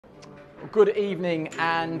Good evening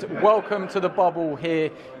and welcome to the bubble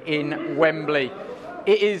here in Wembley.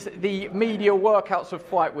 It is the media workouts of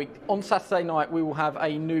Fight Week. On Saturday night we will have a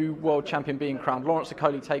new world champion being crowned. Lawrence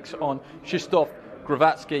Okolie takes on Krzysztof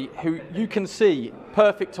Głowacki, who you can see,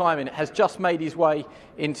 perfect timing, has just made his way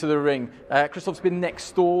into the ring. Krzysztof's been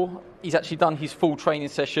next door. He's actually done his full training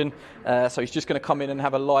session, so he's just going to come in and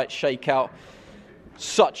have a light shakeout.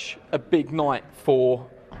 Such a big night for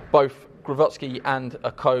both Głowacki and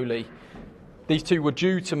Okolie. These two were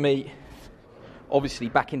due to meet, obviously,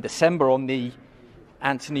 back in December on the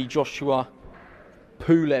Anthony Joshua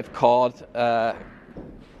Pulev card.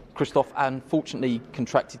 Krzysztof unfortunately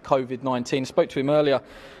contracted COVID-19. I spoke to him earlier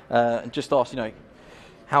and just asked,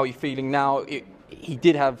 how are you feeling now? He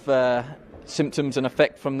did have symptoms and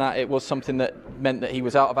effect from that. It was something that meant that he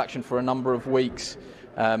was out of action for a number of weeks.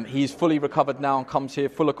 He's fully recovered now and comes here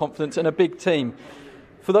full of confidence and a big team.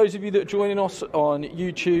 For those of you that are joining us on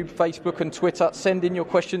YouTube, Facebook and Twitter, send in your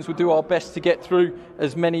questions. We'll do our best to get through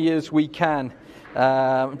as many as we can.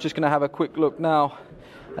 I'm just going to have a quick look now.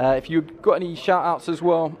 If you've got any shout-outs as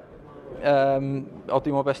well, I'll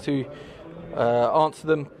do my best to answer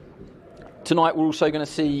them. Tonight we're also going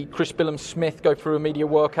to see Chris Billum-Smith go through a media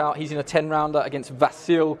workout. He's in a 10-rounder against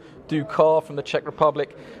Vasil Ducar from the Czech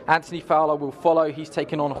Republic. Anthony Fowler will follow. He's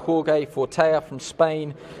taking on Jorge Fortea from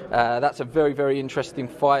Spain. That's a very, very interesting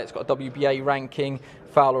fight. It's got a WBA ranking.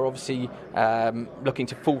 Fowler obviously looking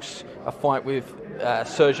to force a fight with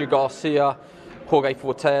Sergio Garcia. Jorge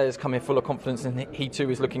Fortea is coming full of confidence, and he too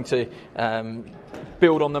is looking to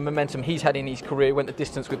build on the momentum he's had in his career. Went the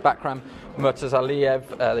distance with Bakram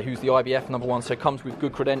Murtazaliev, who's the IBF #1, so comes with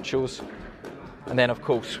good credentials. And then, of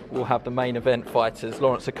course, we'll have the main event fighters.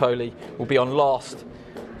 Lawrence Okolie will be on last.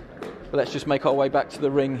 But let's just make our way back to the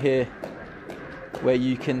ring here, where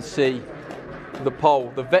you can see the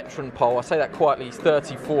pole, the veteran pole. I say that quietly. He's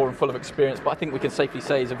 34 and full of experience, but I think we can safely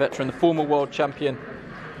say he's a veteran. The former world champion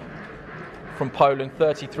from Poland,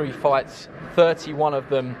 33 fights, 31 of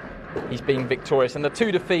them he's been victorious. And the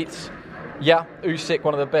two defeats, Usyk,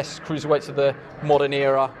 one of the best cruiserweights of the modern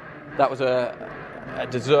era. That was a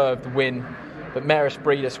deserved win. But Maris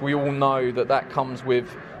Briedis, we all know that comes with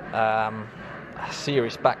a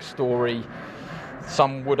serious backstory.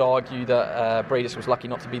 Some would argue that Briedis was lucky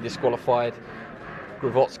not to be disqualified.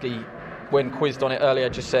 Głowacki, when quizzed on it earlier,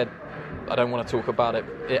 just said, I don't want to talk about it.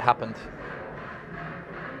 It happened.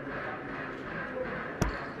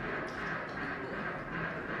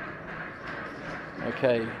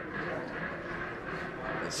 Okay,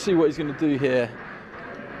 let's see what he's going to do here.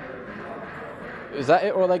 Is that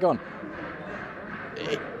it, or are they gone?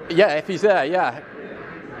 Yeah, if he's there, yeah.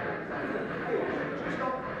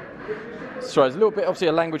 Sorry, there's a little bit, obviously,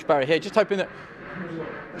 a language barrier here. Just hoping that...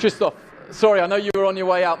 Krzysztof, sorry, I know you were on your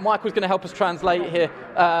way out. Michael's going to help us translate here.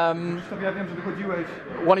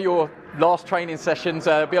 One of your last training sessions.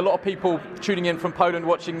 There'll be a lot of people tuning in from Poland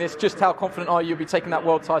watching this. Just how confident are you you'll be taking that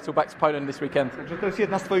world title back to Poland this weekend? Także to jest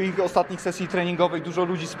jedna z twoich ostatnich sesji treningowych. Dużo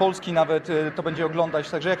ludzi z Polski nawet to będzie oglądać.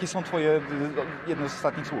 Także jakie są twoje jedne z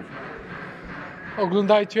ostatnich słów?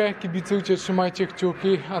 Oglądajcie, kibicujcie, trzymajcie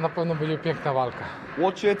kciuki, a na pewno będzie piękna walka.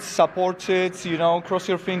 Watch it, support it, cross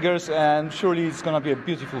your fingers and surely it's going to be a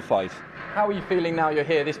beautiful fight. How are you feeling now you're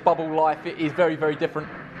here? This bubble life is very, very different.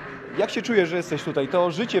 Jak się czujesz, że jesteś tutaj?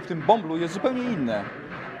 To życie w tym bąblu jest zupełnie inne.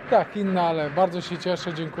 Tak, inne, ale bardzo się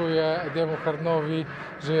cieszę. Dziękuję Ediemu Karnowi,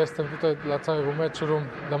 że jestem tutaj dla całego matchroom,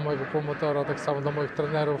 dla mojego promotora, tak samo dla moich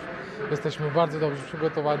trenerów. Jesteśmy bardzo dobrze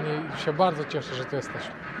przygotowani i się bardzo cieszę, że tu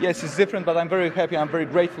jesteśmy. Yes, it's different, but I'm very happy. I'm very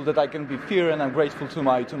grateful that I can be here, and I'm grateful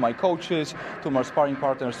to my coaches, to my sparring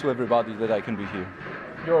partners, to everybody that I can be here.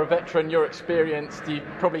 You're a veteran, you're experienced,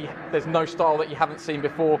 there's no style that you haven't seen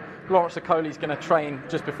before. Lawrence Okolie's going to train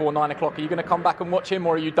just before 9 o'clock. Are you going to come back and watch him,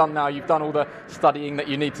 or are you done now? You've done all the studying that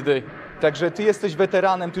you need to do. Także ty jesteś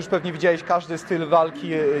weteranem, ty już pewnie widziałeś każdy styl walki,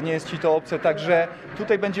 nie jest ci to obce, także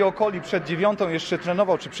tutaj będzie Okolie przed 9 jeszcze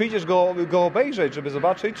trenował. Czy przyjdziesz go obejrzeć, żeby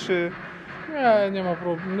zobaczyć, czy... Nie ma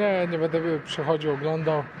problemu, nie będę przychodził,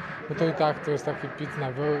 oglądał, bo to i tak to jest taki pit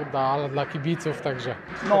na woda, ale dla kibiców, także...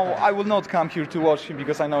 No, I will not come here to watch him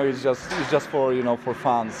because I know it's just for, for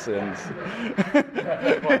fans and...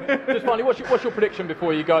 Just finally, what's your prediction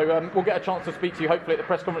before you go? We'll get a chance to speak to you hopefully at the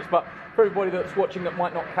press conference, but for everybody that's watching that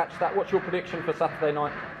might not catch that, what's your prediction for Saturday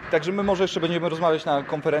night? Także my może jeszcze będziemy rozmawiać na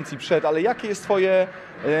konferencji przed, ale jakie jest twoje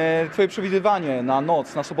przewidywanie na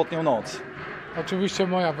noc, na sobotnią noc? Oczywiście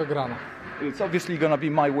moja wygrana. It's obviously going to be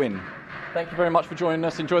my win. Thank you very much for joining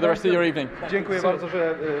us. Enjoy the rest of your evening. Dziękuję bardzo,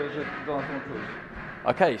 że do nas dołączyłeś.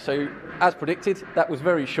 Okay, so as predicted, that was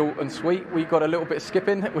very short and sweet. We got a little bit of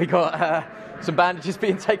skipping, we got some bandages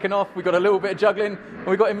being taken off, we got a little bit of juggling, and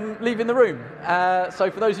we got him leaving the room. So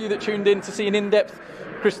for those of you that tuned in to see an in-depth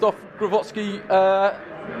Krzysztof Głowacki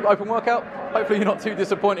open workout, hopefully you're not too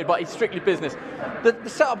disappointed, but it's strictly business. The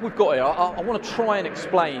setup we've got here, I want to try and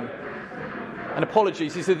explain. And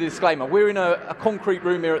apologies, this is a disclaimer. We're in a concrete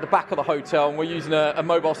room here at the back of the hotel, and we're using a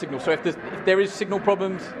mobile signal. So if there is signal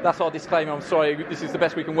problems, that's our disclaimer. I'm sorry, this is the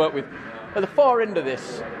best we can work with. At the far end of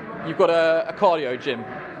this, you've got a cardio gym.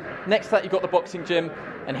 Next to that, you've got the boxing gym,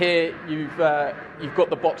 and here you've got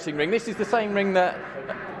the boxing ring. This is the same ring that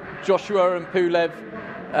Joshua and Pulev.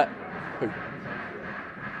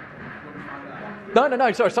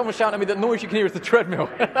 No, sorry, someone's shouting at me. The noise you can hear is the treadmill.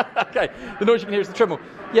 Okay, the noise you can hear is the treadmill.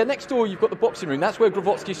 Yeah, next door you've got the boxing room. That's where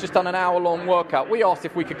Głowacki's just done an hour-long workout. We asked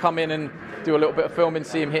if we could come in and do a little bit of filming,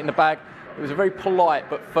 see him hitting the bag. It was a very polite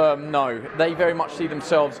but firm no. They very much see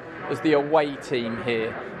themselves as the away team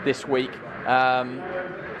here this week. And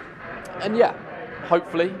yeah,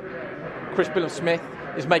 hopefully, Chris Billum-Smith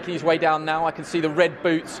is making his way down now. I can see the red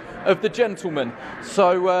boots of the gentleman.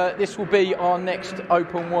 So this will be our next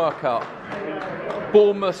open workout.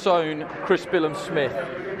 Bournemouth's own Chris Billum-Smith,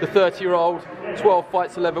 the 30-year-old, 12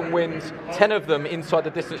 fights, 11 wins, 10 of them inside the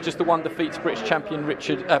distance. Just the one defeats former British champion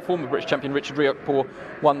Richard Riokpour,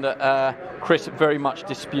 one that Chris very much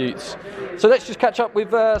disputes. So let's just catch up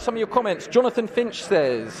with some of your comments. Jonathan Finch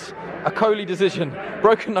says, Okolie decision,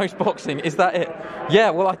 broken nose boxing, is that it? Yeah,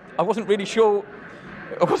 well, I wasn't really sure.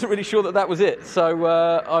 I wasn't really sure that was it, so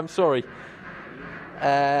I'm sorry.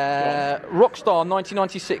 Rockstar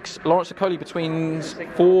 1996, Lawrence Okolie between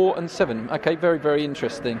 4 and 7. Okay, very, very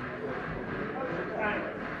interesting.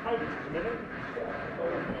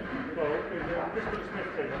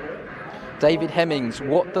 David Hemmings,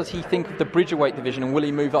 what does he think of the Bridgerweight division and will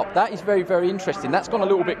he move up? That is very, very interesting. That's gone a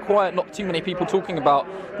little bit quiet, not too many people talking about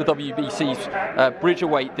the WBC's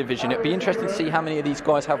Bridgerweight division. It'd be interesting to see how many of these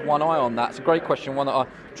guys have one eye on that. It's a great question, one that I'll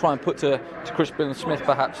try and put to Chris Billum-Smith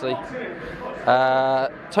perhaps.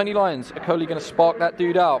 Tony Lyons, Okolie going to spark that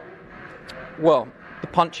dude out? Well, the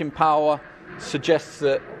punching power suggests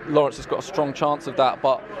that Lawrence has got a strong chance of that,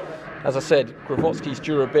 but as I said, Głowacki's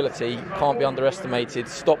durability can't be underestimated.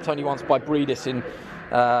 Stopped only once by Breedis in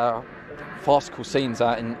farcical scenes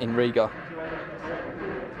out in Riga.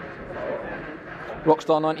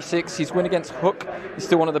 Rockstar 96, his win against Hook is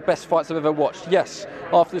still one of the best fights I've ever watched. Yes,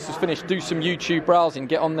 after this was finished, do some YouTube browsing,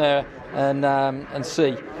 get on there and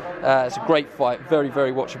see. It's a great fight, very,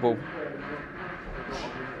 very watchable.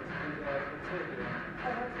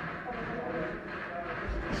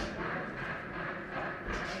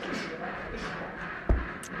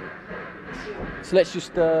 So let's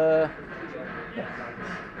just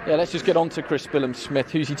let's just get on to Chris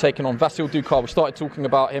Billum-Smith. Who's he taking on? Vasyl Dukar. We started talking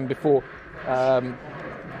about him before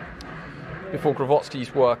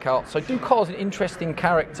Głowacki's workout. So Dukar's an interesting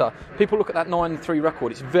character. People look at that 9-3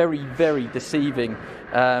 record. It's very, very deceiving.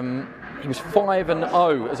 He was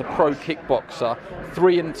 5-0 as a pro kickboxer,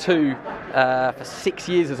 3-2 for 6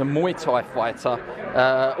 years as a Muay Thai fighter.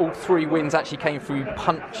 All 3 wins actually came through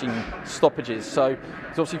punching stoppages. So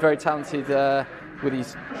he's obviously very talented with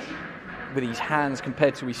his hands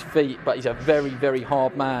compared to his feet, but he's a very, very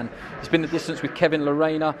hard man. He's been the distance with Kevin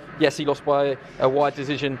Lerena. Yes, he lost by a wide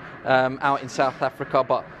decision out in South Africa,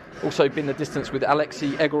 but also been the distance with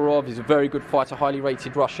Alexei Egorov. He's a very good fighter, highly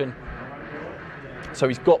rated Russian. So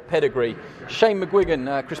he's got pedigree. Shane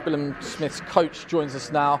McGuigan, Chris Billum-Smith's coach, joins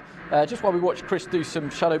us now. Just while we watch Chris do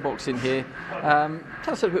some shadow boxing here,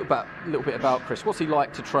 tell us a little bit about Chris. What's he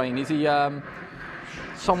like to train? Is he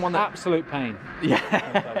someone that... Absolute pain. Yeah,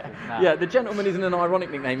 yeah. The gentleman isn't an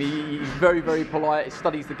ironic nickname. He's very, very polite. He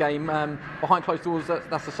studies the game. Behind closed doors,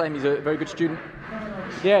 that's the same. He's a very good student.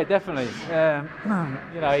 Yeah, definitely. He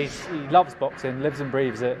loves boxing, lives and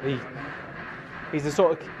breathes it. He's the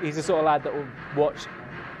sort of lad that will watch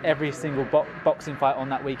every single boxing fight on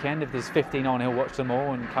that weekend. If there's 15 on, he'll watch them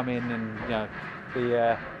all and come in and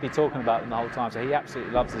be talking about them the whole time. So he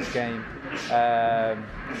absolutely loves this game.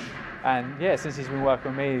 And yeah, since he's been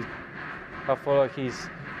working with me, I feel like he's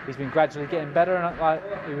been gradually getting better. And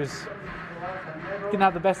didn't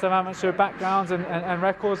have the best of amateur backgrounds and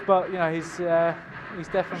records, but he's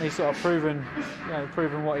definitely sort of proven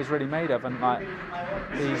what he's really made of, and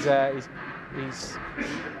he's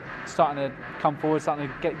starting to come forward, starting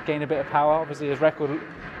to gain a bit of power. Obviously, his record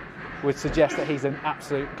would suggest that he's an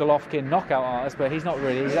absolute Golovkin knockout artist, but he's not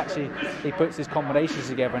really. He puts his combinations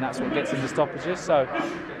together, and that's what gets him the stoppages. So,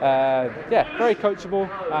 very coachable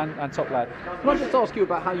and top lad. Can I just ask you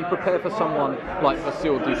about how you prepare for someone like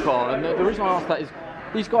Vasyl Dukar? And the reason I ask that is,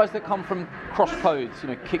 these guys that come from cross codes,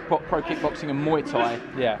 pro kickboxing and Muay Thai.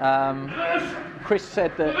 Yeah. Chris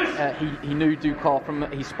said that he knew Ducar from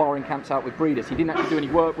his sparring camps out with Breeders. He didn't actually do any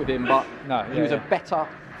work with him, but he was a better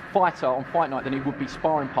fighter on fight night than he would be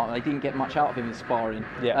sparring partner. They didn't get much out of him in sparring.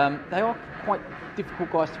 Yeah. They are quite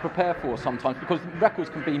difficult guys to prepare for sometimes because records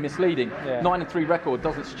can be misleading. 9-3 record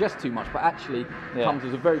doesn't suggest too much, but actually comes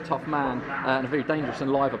as a very tough man and a very dangerous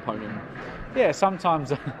and live opponent. Yeah,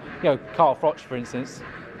 sometimes, Carl Froch, for instance,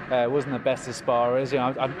 wasn't the best of sparrers.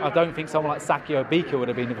 I don't think someone like Saki Obika would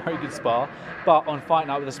have been a very good spar, but on fight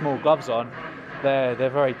night with the small gloves on, they're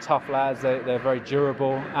very tough lads. They're very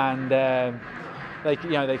durable, and they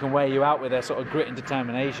can wear you out with their sort of grit and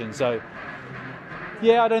determination. So,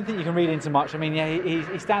 yeah, I don't think you can read into much. I mean,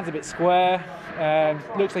 he stands a bit square.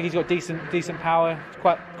 Looks like he's got decent power.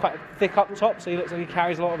 Quite thick up top, so he looks like he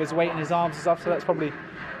carries a lot of his weight in his arms and stuff. So that's probably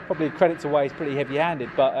credit to why he's pretty heavy-handed.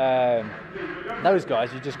 But those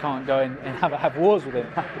guys, you just can't go in and have wars with him.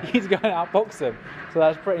 He's going to outbox them. So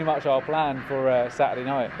that's pretty much our plan for Saturday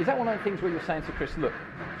night. Is that one of the things where you're saying to Chris, look,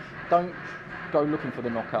 don't go looking for the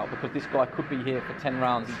knockout because this guy could be here for 10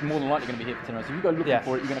 rounds. He's more than likely going to be here for 10 rounds. If you go looking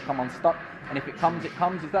for it, you're going to come unstuck. And if it comes, it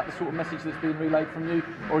comes. Is that the sort of message that's being relayed from you?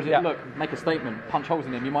 Or is it, look, make a statement, punch holes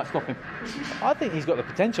in him, you might stop him? I think he's got the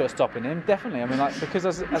potential of stopping him, definitely. I mean, because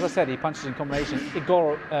as I said, he punches in combination.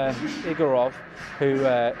 Igorov,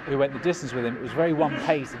 who went the distance with him, it was very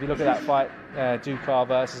one-paced. If you look at that fight, Ducar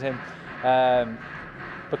versus him,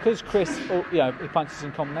 because Chris, he punches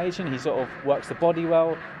in combination, he sort of works the body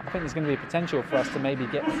well. I think there's going to be a potential for us to maybe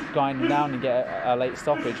grind him down and get a late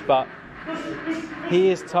stoppage. But he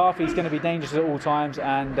is tough. He's going to be dangerous at all times,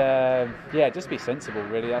 and just be sensible.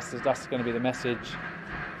 Really, that's going to be the message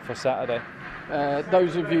for Saturday.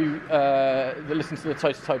 Those of you that listen to the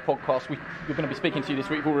Toe to Toe podcast, we're going to be speaking to you this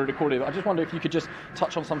week. We've already recorded it. I just wonder if you could just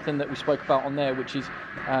touch on something that we spoke about on there, which is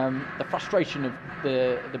the frustration of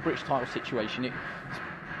the British title situation.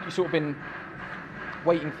 You've sort of been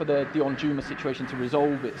waiting for the Dion Juma situation to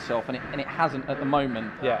resolve itself, and it hasn't at the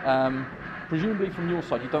moment. Yeah. Presumably from your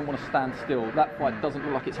side, you don't want to stand still. That fight doesn't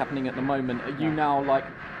look like it's happening at the moment. Are you now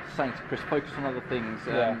saying to Chris, focus on other things?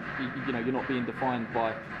 You're not being defined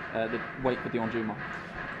by the wait for Dion Juma.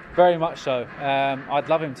 Very much so. I'd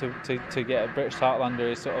love him to get a British title under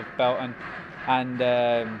his sort of belt, and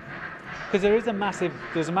because there's a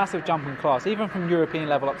massive jump in class, even from European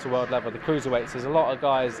level up to world level. The cruiserweights, there's a lot of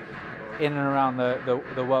guys in and around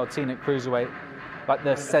the world scene at cruiserweight, like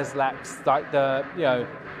the Seslaks, like the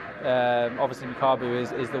obviously Makabu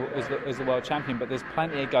is the world champion, but there's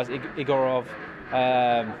plenty of guys. Igorov,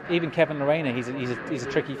 even Kevin Lorena, he's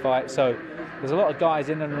a tricky fight. So there's a lot of guys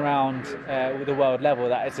in and around with the world level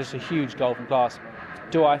that it's just a huge gulf in class.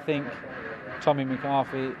 Do I think Tommy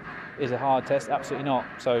McCarthy is a hard test? Absolutely not.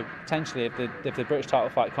 So potentially, if the British title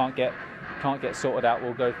fight can't get sorted out,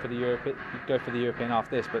 we'll go for the European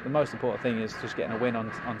after this. But the most important thing is just getting a win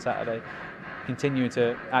on Saturday, continuing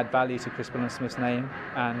to add value to Chris Smith's name,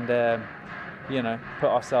 and put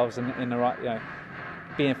ourselves in the right,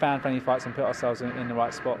 being fan-friendly fights and put ourselves in the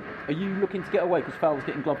right spot. Are you looking to get away because Fowler's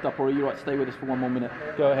getting gloved up, or are you right to stay with us for one more minute?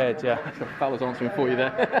 Go ahead, yeah. Fowler's answering for you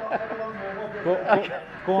there.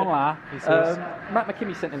 Go on, La. He says. Matt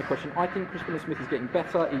McKinney sent in a question. I think Chris Smith is getting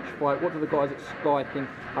better each fight. What do the guys at Sky think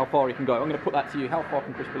how far he can go? I'm going to put that to you. How far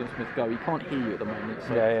can Chris Smith go? He can't hear you at the moment,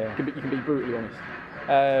 so you can be brutally honest.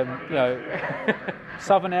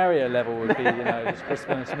 Southern area level would be, Chris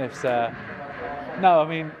Smith's. No, I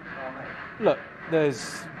mean, look,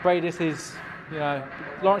 there's Bradis is,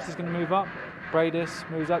 Lawrence is going to move up. Bradis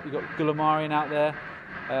moves up. You've got Gulamarian out there.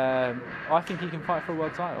 I think he can fight for a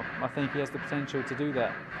world title. I think he has the potential to do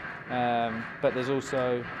that. But there's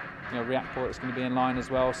also, Riakporte that's going to be in line as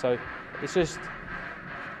well. So it's just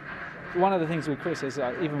one of the things with Chris is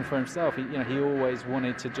even for himself, he always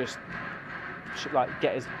wanted to just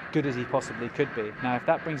get as good as he possibly could be. Now, if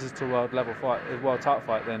that brings us to a world title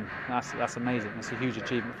fight, then that's amazing. That's a huge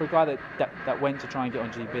achievement for a guy that went to try and get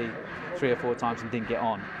on GB 3 or 4 times and didn't get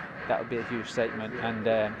on. That would be a huge statement,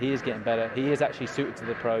 and he is getting better. He is actually suited to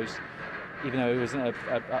the pros, even though he wasn't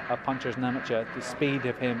a puncher as an amateur. The speed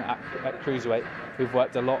of him at cruiserweight, we've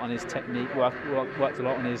worked a lot on his technique, worked a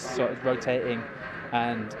lot on his sort of rotating,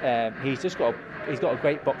 and he's got a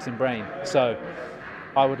great boxing brain. So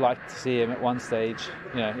I would like to see him at one stage.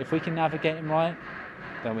 If we can navigate him right,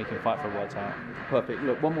 then we can fight for a world title. Perfect.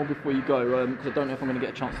 Look, one more before you go, because I don't know if I'm going to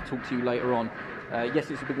get a chance to talk to you later on.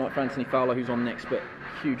 Yes, it's a big night for Anthony Fowler, who's on next, but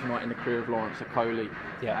huge night in the career of Lawrence Okolie.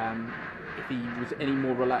 Yeah. if he was any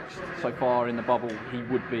more relaxed so far in the bubble, he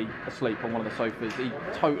would be asleep on one of the sofas. He's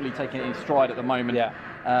totally taking it in stride at the moment. Yeah.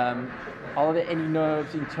 Are there any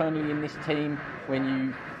nerves internally in this team when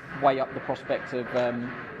you weigh up the prospect of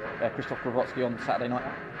Krzysztof Głowacki on Saturday night?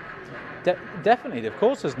 Definitely, of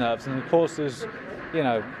course there's nerves, and of course there's,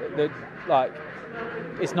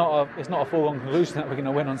 it's not a foregone conclusion that we're going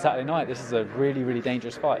to win on Saturday night. This is a really, really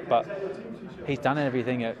dangerous fight, but he's done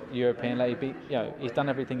everything at European level. He's done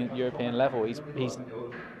everything at European level. He's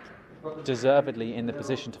deservedly in the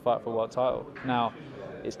position to fight for a world title. Now,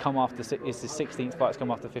 it's his 16th fight. It's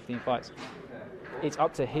come after 15 fights. It's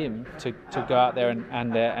up to him to go out there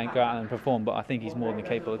and go out and perform, but I think he's more than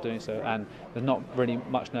capable of doing so, and there's not really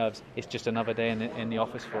much nerves. It's just another day in the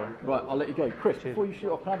office for him. Right, I'll let you go. Chris, before you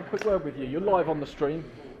shoot off, can I have a quick word with you? You're live on the stream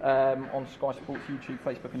on Sky Sports, YouTube,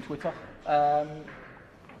 Facebook and Twitter.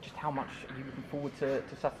 Just how much are you looking forward to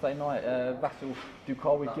Saturday night? Vasyl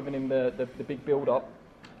Dukar, we've given him the big build-up.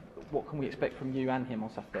 What can we expect from you and him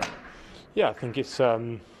on Saturday? Yeah, I think it's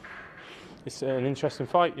an interesting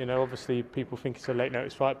fight. Obviously people think it's a late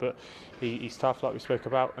notice fight, but he's tough, like we spoke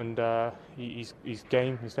about, and he's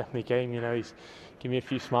game. He's definitely game. He's given me a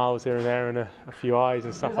few smiles here and there and a few eyes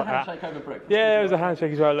and stuff like that. Handshake over breakfast. Yeah, it was a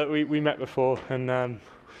handshake as well. Look, we met before, and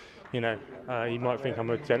you might think I'm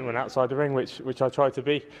a gentleman outside the ring, which I try to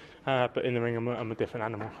be, but in the ring I'm a different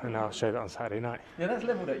animal, and I'll show that on Saturday night. Yeah, that's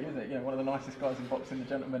levelled at you, isn't it? One of the nicest guys in boxing, the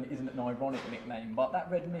gentleman, isn't an ironic nickname, but that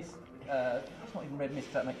red mist, it's not even red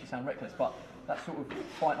mist, that makes you sound reckless, but that sort of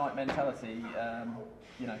fight night mentality,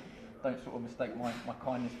 don't sort of mistake my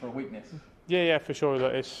kindness for a weakness. Yeah, for sure.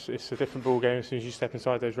 Look, it's a different ball game as soon as you step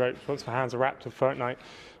inside those ropes. Once my hands are wrapped on fight night,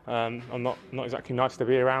 I'm not exactly nice to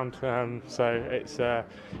be around. So it's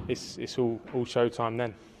all showtime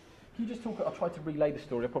then. Can you just talk? I tried to relay the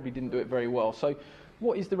story. I probably didn't do it very well. So,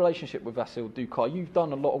 what is the relationship with Vasyl Dukar? You've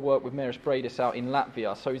done a lot of work with Maris Bradis out in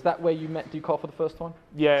Latvia. So, is that where you met Dukar for the first time?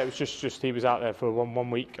 Yeah, it was just he was out there for one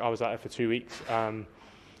week. I was out there for 2 weeks. And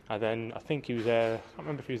then I think he was there, I can't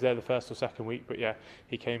remember if he was there the first or second week, but yeah,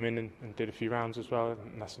 he came in and did a few rounds as well,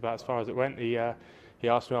 and that's about as far as it went. He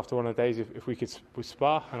asked me after one of the days if we could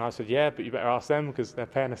spar, and I said, yeah, but you better ask them because they're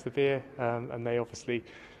paying us the beer, and they obviously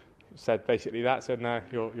said basically that, said, no,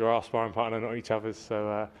 you're our sparring partner, not each other's,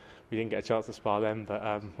 so we didn't get a chance to spar them,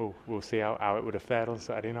 but we'll see how it would have fared on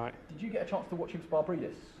Saturday night. Did you get a chance to watch him spar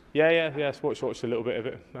Bradis? Yeah, watched a little bit of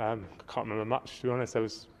it. Can't remember much, to be honest. There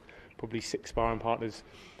was probably 6 sparring partners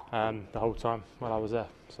the whole time while I was there.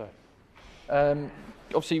 So,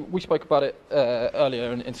 obviously, we spoke about it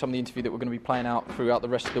earlier in some of the interview that we're going to be playing out throughout the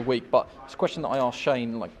rest of the week. But it's a question that I asked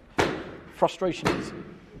Shane. Frustration is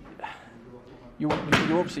you're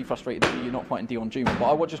obviously frustrated that you're not fighting Dion Juma.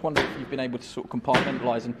 But I just wonder if you've been able to sort of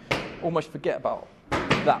compartmentalise and almost forget about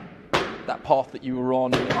that path that you were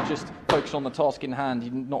on and just focus on the task in hand.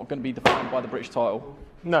 You're not going to be defined by the British title.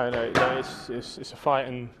 No, it's a fight,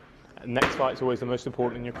 and next fight's always the most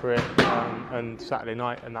important in your career, and Saturday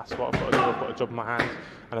night, and that's what I've got to do. I've got a job in my hands,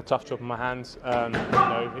 and a tough job in my hands.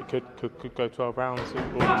 It could go 12 rounds,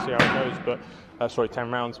 we'll see how it goes. But 10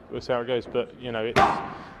 rounds, we'll see how it goes. But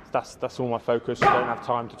that's all my focus. I don't have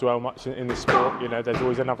time to dwell much in this sport. There's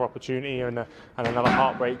always another opportunity and another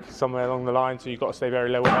heartbreak somewhere along the line. So you've got to stay very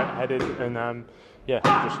level-headed and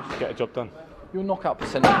just get a job done. Your knockout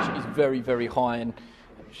percentage is very, very high, and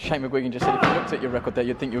Shane McGuigan just said if you looked at your record there,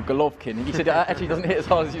 you'd think you're Golovkin. And he said it actually doesn't hit as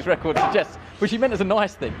hard as his record suggests, which he meant as a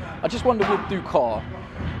nice thing. I just wonder with Dukar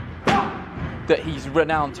that he's a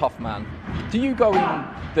renowned tough man. Do you go in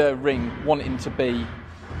the ring wanting to be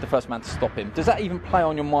the first man to stop him? Does that even play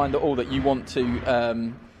on your mind at all, that you want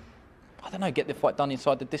to, get the fight done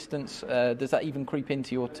inside the distance? Does that even creep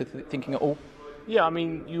into your thinking at all? Yeah, I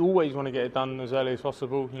mean, you always want to get it done as early as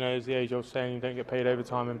possible. As the age-old saying, you don't get paid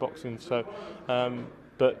overtime in boxing. So,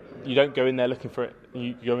 but you don't go in there looking for it.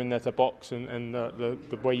 You go in there to box, and the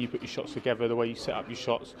way you put your shots together, the way you set up your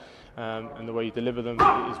shots, and the way you deliver them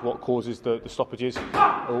is what causes the stoppages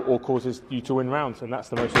or causes you to win rounds. And that's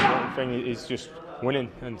the most important thing, is just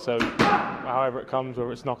winning. And so, however it comes,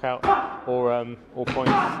 whether it's knockout or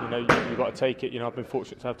points, you've got to take it. I've been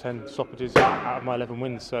fortunate to have 10 stoppages out of my 11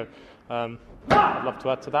 wins. So. I'd love to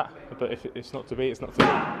add to that, but if it's not to be, it's not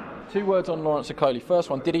to be. 2 words on Lawrence Okolie. First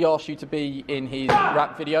one, did he ask you to be in his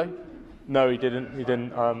rap video? No, he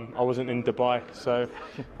didn't. I wasn't in Dubai, so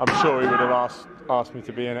I'm sure he would have asked me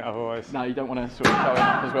to be in it otherwise. No, you don't want to sort of show him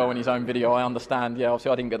up as well in his own video. I understand. Yeah,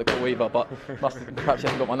 obviously I didn't get the call either, but perhaps he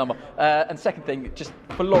hasn't got my number. And second thing, just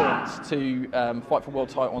for Lawrence to fight for world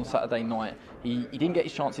title on Saturday night. He didn't get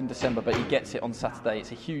his chance in December, but he gets it on Saturday.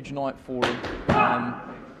 It's a huge night for him.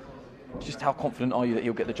 Just how confident are you that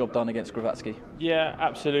he'll get the job done against Głowacki? Yeah,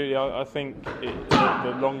 absolutely. I think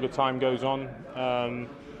the longer time goes on, as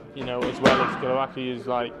well as Głowacki is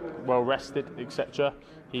like well rested, etc.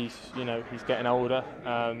 He's getting older.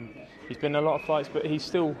 He's been in a lot of fights, but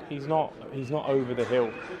he's not over the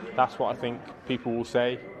hill. That's what I think people will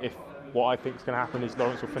say. If what I think is going to happen is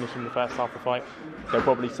Lawrence will finish in the first half of the fight, they'll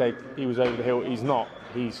probably say he was over the hill. He's not.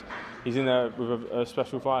 He's in with a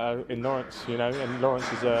special fighter in Lawrence, and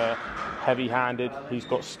Lawrence is heavy-handed. He's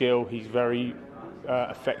got skill. He's very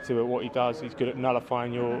effective at what he does. He's good at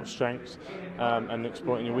nullifying your strengths and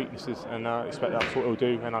exploiting your weaknesses, and I expect that's what he'll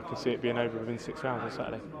do, and I can see it being over within 6 rounds on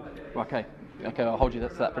Saturday. Okay, I'll hold you to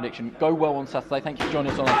that prediction. Go well on Saturday. Thank you for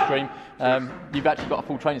joining us on our stream. You've actually got a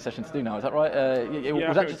full training session to do now, is that right?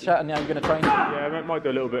 Was that just a chat and now you're going to train? Yeah, I might do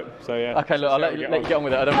a little bit. So yeah. Okay, look, I'll let you get on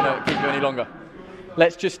with it. I don't want to keep you any longer.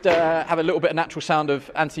 Let's just have a little bit of natural sound of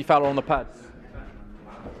Anthony Fowler on the pads.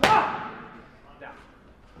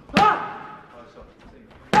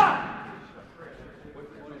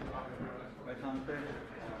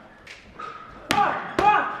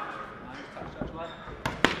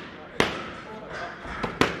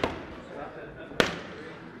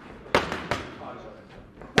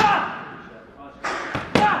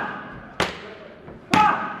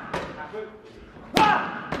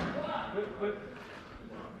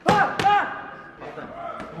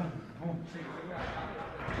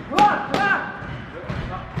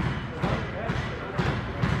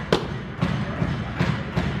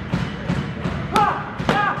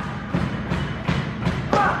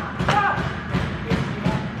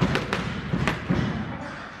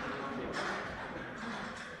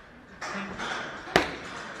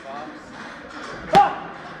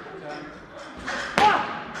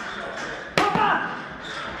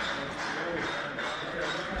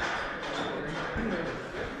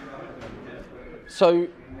 So,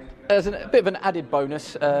 as a bit of an added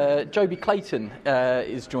bonus, Joby Clayton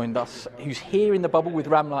has joined us, who's here in the bubble with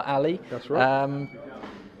Ramla Ali. That's right.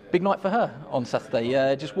 Big night for her on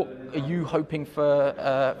Saturday. Just what are you hoping for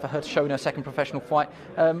her to show in her second professional fight?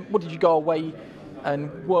 What did you go away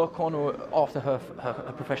and work on or after her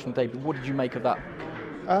professional debut? What did you make of that?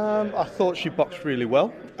 I thought she boxed really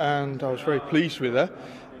well, and I was very pleased with her.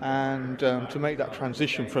 And to make that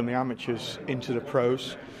transition from the amateurs into the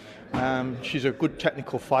pros, she's a good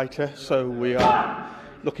technical fighter, so we are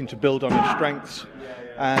looking to build on her strengths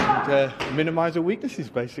and minimise her weaknesses,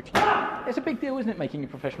 basically. It's a big deal, isn't it, making your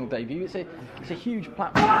professional debut? It's a huge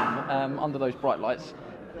platform under those bright lights.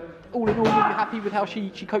 All in all, are you happy with how she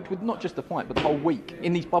coped with not just the fight, but the whole week?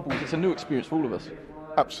 In these bubbles, it's a new experience for all of us.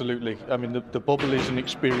 Absolutely. I mean, the bubble is an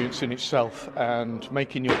experience in itself, and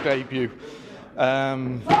making your debut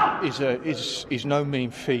is no mean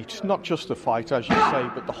feat. Not just the fight, as you say,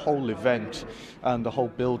 but the whole event and the whole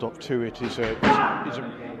build-up to it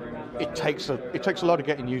it takes a lot of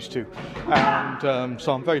getting used to, and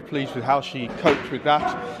so I'm very pleased with how she coped with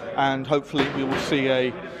that, and hopefully we will see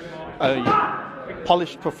a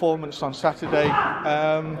polished performance on Saturday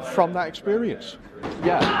from that experience.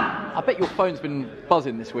 Yeah, I bet your phone's been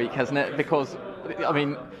buzzing this week, hasn't it? Because, I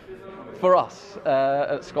mean, for us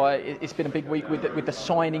at Sky, it's been a big week with the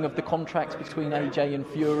signing of the contracts between AJ and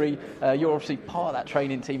Fury. You're obviously part of that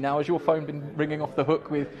training team now. Has your phone been ringing off the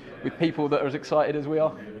hook with people that are as excited as we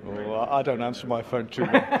are? Well, I don't answer my phone too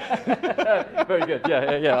much. Very good.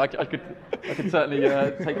 Yeah. I could certainly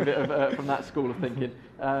take a bit of from that school of thinking.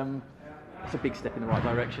 It's a big step in the right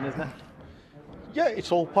direction, isn't it? Yeah,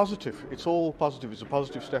 it's all positive. It's all positive. It's a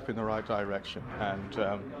positive step in the right direction, and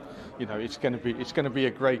it's going to be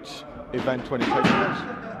a great event when it takes place.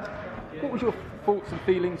 What was your thoughts and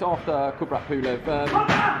feelings after Kubrat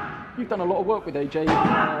Pulev? You've done a lot of work with AJ.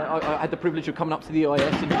 I had the privilege of coming up to the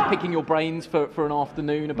EIS and just picking your brains for an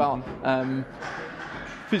afternoon about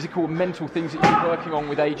physical and mental things that you're working on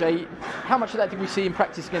with AJ. How much of that did we see in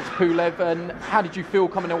practice against Pulev, and how did you feel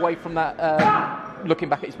coming away from that? Looking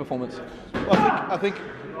back at his performance? Well, I think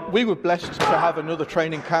we were blessed to have another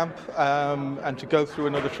training camp and to go through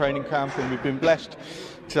another training camp, and we've been blessed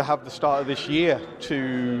to have the start of this year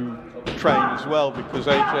to train as well, because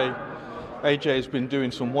AJ has been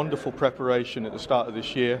doing some wonderful preparation at the start of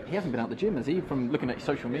this year. He hasn't been out the gym, has he, from looking at his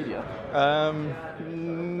social media?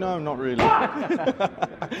 No, not really.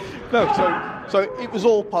 No, so it was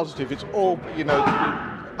all positive. It's all,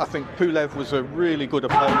 I think Pulev was a really good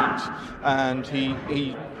opponent, and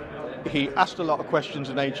he asked a lot of questions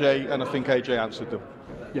in AJ, and I think AJ answered them.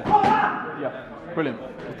 Yeah, brilliant.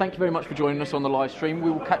 Well, thank you very much for joining us on the live stream. We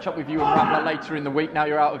will catch up with you and Ramla later in the week. Now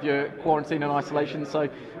you're out of your quarantine and isolation, so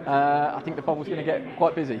I think the bubble's going to get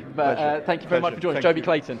quite busy. But thank you very much for joining us, Joby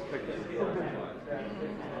Clayton.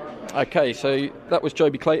 Okay, so that was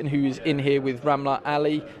Joby Clayton, who is in here with Ramla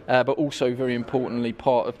Ali, but also very importantly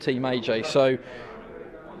part of Team AJ. So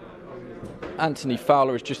Anthony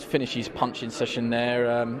Fowler has just finished his punching session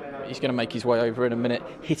there. He's going to make his way over in a minute,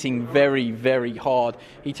 hitting very, very hard.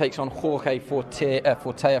 He takes on Jorge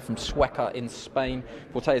Fortea from Sueca in Spain.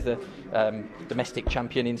 Fortea is the domestic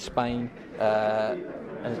champion in Spain and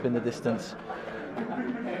has been the distance.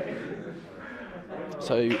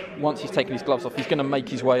 So once he's taken his gloves off, he's going to make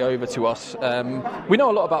his way over to us. We know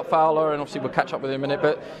a lot about Fowler, and obviously we'll catch up with him in a minute,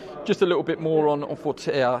 but just a little bit more on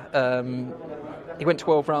Fortea. He went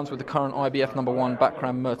 12 rounds with the current IBF #1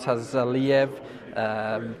 Bakram Murtazaliev.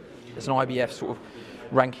 There's an IBF sort of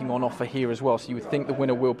ranking on offer here as well, so you would think the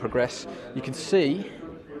winner will progress. You can see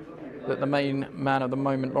that the main man at the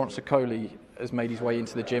moment, Lawrence Okolie, has made his way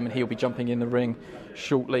into the gym, and he'll be jumping in the ring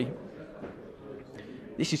shortly.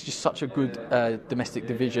 This is just such a good domestic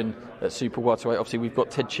division at super welterweight. Obviously, we've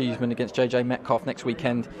got Ted Cheeseman against JJ Metcalf next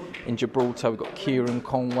weekend in Gibraltar. We've got Kieran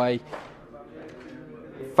Conway.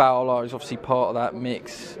 Fowler is obviously part of that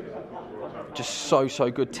mix. Just so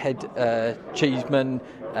good. Ted Cheeseman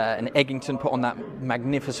and Eggington put on that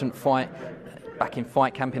magnificent fight back in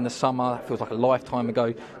fight camp in the summer. It feels like a lifetime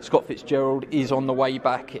ago. Scott Fitzgerald is on the way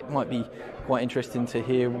back. It might be quite interesting to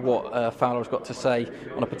hear what Fowler's got to say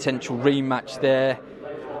on a potential rematch there.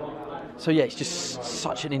 So yeah, it's just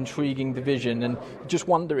such an intriguing division, and just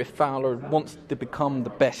wonder if Fowler wants to become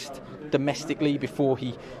the best domestically before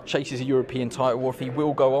he chases a European title, or if he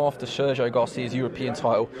will go after Sergio Garcia's European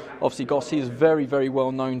title. Obviously, Garcia is very, very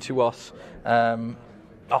well known to us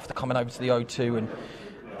after coming over to the O2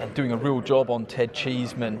 and doing a real job on Ted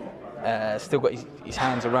Cheeseman. Still got his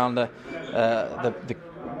hands around the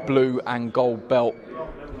blue and gold belt.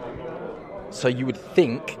 So you would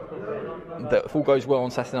think that if all goes well on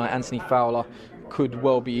Saturday night, Anthony Fowler could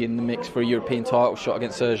well be in the mix for a European title shot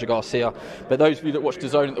against Sergio Garcia. But those of you that watched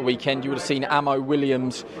DAZN at the weekend, you would have seen Amo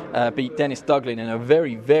Williams beat Dennis Duglin in a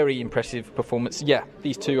very, very impressive performance. Yeah,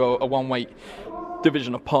 these two are a one-weight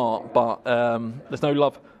division apart, but there's no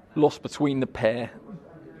love lost between the pair.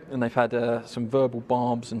 And they've had some verbal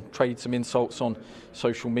barbs and traded some insults on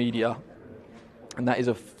social media. And that is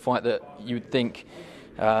a fight that you would think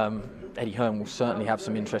Eddie Hearn will certainly have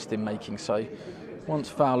some interest in making. So once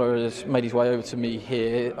Fowler has made his way over to me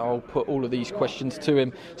here, I'll put all of these questions to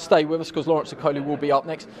him. Stay with us because Lawrence Okolie will be up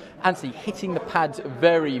next. Anthony, hitting the pads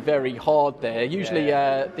very, very hard there. Usually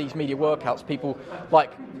these media workouts, people,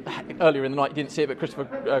 like earlier in the night, you didn't see it, but Christopher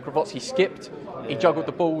Głowacki skipped. He juggled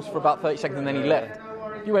the balls for about 30 seconds and then he left.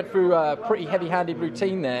 You went through a pretty heavy-handed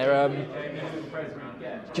routine there.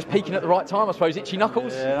 Just peaking at the right time, I suppose. Itchy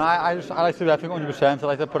knuckles. Yeah, I like to do everything 100%. I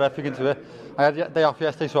like to put everything into it. I had a day off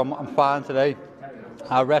yesterday, so I'm fine today.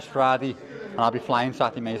 I'll rest Friday, and I'll be flying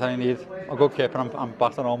Saturday, mate. I need a good kip, and I'm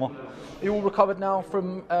back to normal. Are you all recovered now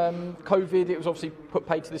from COVID? It was obviously put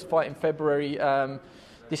paid to this fight in February.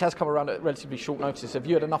 This has come around at relatively short notice. Have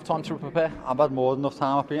you had enough time to prepare? I've had more than enough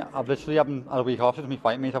time. I've literally haven't had a week off since my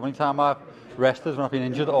fight, mate. I've only time I've rested when I've been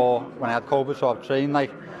injured or when I had COVID, so I've trained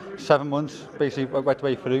like 7 months, basically right the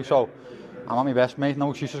way through, so I'm at my best, mate.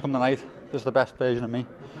 No excuses come tonight. This is the best version of me.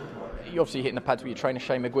 You're obviously hitting the pads with your trainer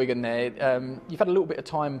Shane McGuigan there. You've had a little bit of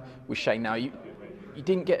time with Shane now. You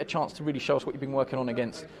didn't get a chance to really show us what you've been working on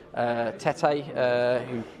against Tete,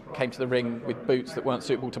 who came to the ring with boots that weren't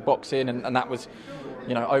suitable to box in, and that was,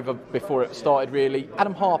 over before it started really.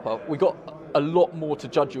 Adam Harper, we got a lot more to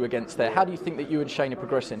judge you against there. How do you think that you and Shane are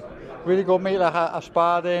progressing? Really good, mate. Like I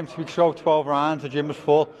sparred 2 weeks ago, 12 rounds, the gym was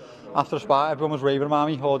full. After the spar, everyone was raving about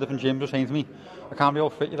me, all different gyms were saying to me, I can't be all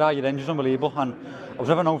fit you are, your engine's unbelievable. And I was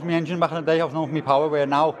never known for my engine back in the day, I was known for my power, where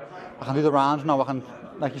now I can do the rounds, now I can,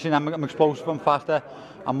 like you see, I'm explosive, I'm faster,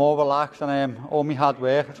 I'm more relaxed, and all my hard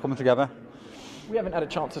work, it's coming together. We haven't had a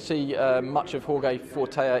chance to see much of Jorge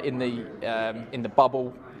Fortea in the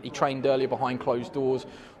bubble. He trained earlier behind closed doors.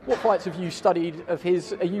 What fights have you studied of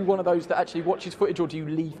his? Are you one of those that actually watches footage, or do you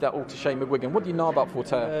leave that all to Shane McGuigan? What do you know about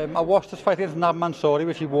Fortea? I watched this fight against Nav Mansouri,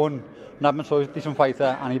 which he won. Nav Mansouri's a decent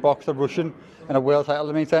fighter, and he boxed a Russian in a world title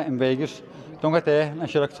eliminator in Vegas. Don't get there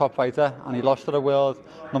unless you're a top fighter, and he lost to the world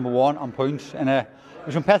 #1 on points. It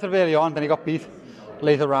was competitive early on, then he got beat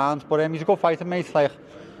later rounds. But he's a good fighter, mate. Like,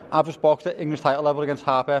 I've just boxed at English title level against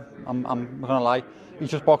Harper. I'm not gonna lie. He's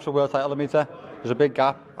just boxed a world title eliminator. There's a big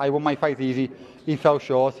gap. I won my fight easy. He fell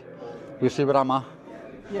short. We'll see where I'm at.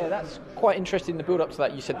 Yeah, that's quite interesting, the build up to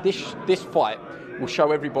that. You said this fight will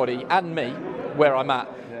show everybody and me where I'm at.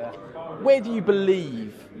 Yeah. Where do you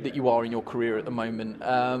believe that you are in your career at the moment?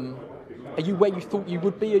 Are you where you thought you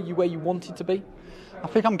would be? Are you where you wanted to be? I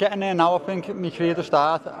think I'm getting there now. I think my career to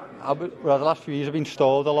start, the last few years I've been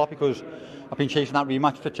stalled a lot because I've been chasing that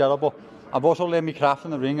rematch for Gerald, but I've also learned my craft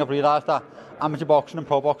in the ring. I've realised that amateur boxing and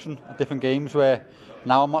pro boxing are different games, where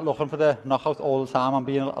now I'm not looking for the knockout all the time. I'm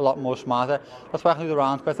being a lot more smarter. That's why I can do the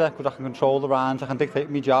rounds better, because I can control the rounds, I can dictate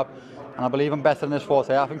my jab, and I believe I'm better in this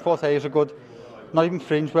Forte. I think Forte is a good, not even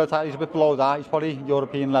fringe world title, he's a bit below that. He's probably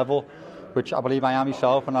European level, which I believe I am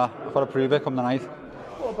myself, and I've got to prove it come the night.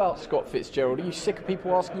 What about Scott Fitzgerald? Are you sick of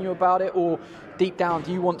people asking you about it, or deep down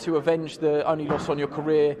do you want to avenge the only loss on your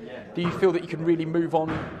career? Do you feel that you can really move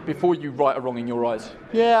on before you right a wrong in your eyes?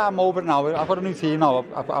 Yeah, I'm over it now. I've got a new team now.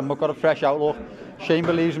 I've got a fresh outlook. Shane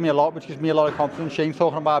believes in me a lot, which gives me a lot of confidence. Shane's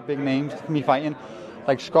talking about big names for me fighting.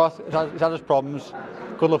 Like Scott, he's had his problems.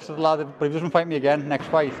 Good luck to the lad, but if he doesn't fight me again next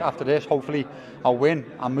fight after this, hopefully I'll win.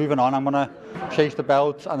 I'm moving on. I'm going to chase the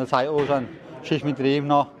belts and the titles and chase my dream,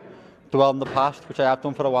 not dwell in the past, which I have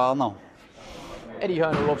done for a while now. Eddie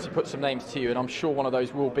Hearn will obviously put some names to you, and I'm sure one of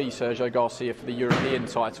those will be Sergio Garcia for the European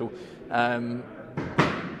title.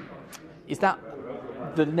 Is that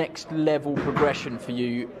the next level progression for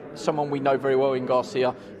you? Someone we know very well in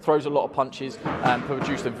Garcia, throws a lot of punches, and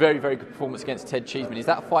produced a very, very good performance against Ted Cheeseman. Is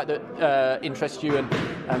that a fight that interests you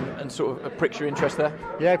and sort of pricks your interest there?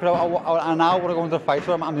 Yeah, because I now want to go into the fight,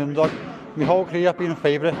 so I'm the underdog. My whole career I've been a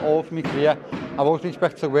favourite, all for my career. I've always been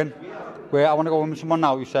expected to win. Where I want to go in with someone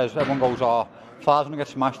now who says, everyone goes, oh, Fowler's going to get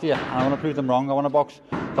smashed here, and I want to prove them wrong. I want to box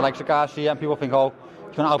the likes of Garcia, and people think, oh,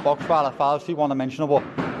 he's going to outbox Fowler. Fowler's too one-dimensional,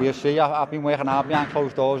 but we'll see. I've been working hard behind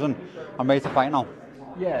closed doors, and I'm ready to fight now.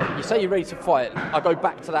 Yeah, you say you're ready to fight. I go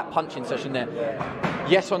back to that punching session there.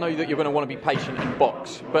 Yes, I know that you're going to want to be patient and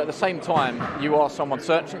box, but at the same time, you are someone,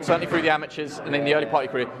 certainly through the amateurs and in the early part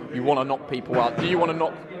of your career, you want to knock people out. Do you want to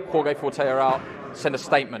knock Jorge Fortea out, send a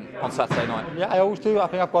statement on Saturday night? Yeah, I always do. I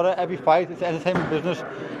think I've got it every fight. It's entertainment business.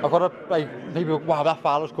 I've got to, like, people, wow, that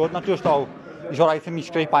Fowler's good. Not just, oh, he's all right to me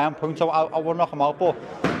straight by him points. So I want to knock him out, but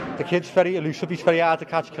the kid's very elusive. He's very hard to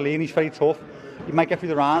catch clean. He's very tough. He might get through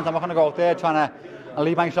the rounds. I'm not going to go out there trying to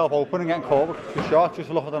leave myself open and getting caught with the shots just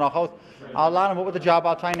to look at the knockout. I'll line him up with the jab.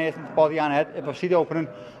 I'll try and hit him to body and head. If I see the opening,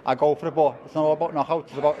 I go for it. But it's not all about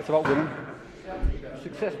knockouts. It's about winning.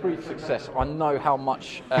 Success breeds success. I know how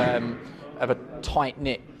much of a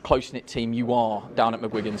tight-knit, close-knit team you are down at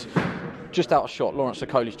McGuigan's. Just out of shot, Lawrence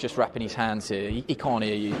Okolie's just wrapping his hands here. He can't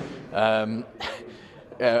hear you.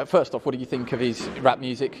 First off, what do you think of his rap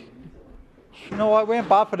music? You know what, it weren't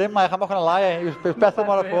bad for him, like, I'm not going to lie, it was better than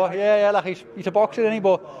what I thought. Yeah, like, he's a boxer, isn't he?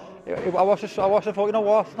 But I watched it, thought, you know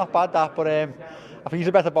what, it's not bad that, but I think he's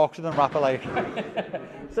a better boxer than rapper, like.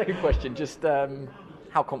 Second question, just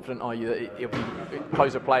how confident are you that he'll be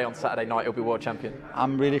close of play on Saturday night, he'll be world champion?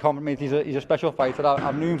 I'm really confident, mate. He's a special fighter.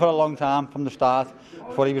 I've known him for a long time, from the start,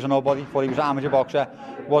 before he was a nobody, before he was an amateur boxer,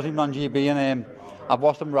 wasn't even on GB, and I've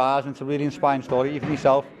watched him rise, and it's a really inspiring story, even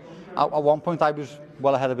myself. At one point I was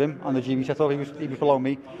well ahead of him on the GB set. I thought he was below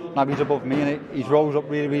me. Now he's above me, and he's rose up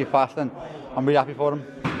really, really fast, and I'm really happy for him.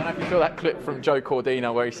 I don't know if you saw that clip from Joe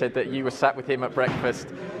Cordina where he said that you were sat with him at breakfast.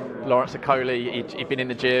 Lawrence Okolie, he'd been in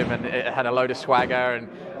the gym and had a load of swagger and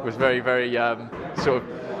was very, very sort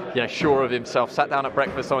of sure of himself. Sat down at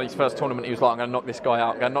breakfast on his first tournament. He was like, I'm going to knock this guy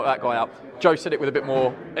out. I'm going to knock that guy out. Joe said it with a bit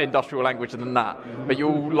more industrial language than that. But you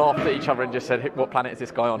all laughed at each other and just said, what planet is this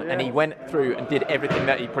guy on? Yeah. And he went through and did everything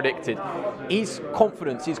that he predicted. His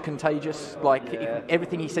confidence is contagious. Like,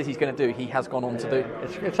 everything he says he's going to do, he has gone on to do.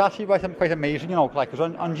 It's actually quite amazing, because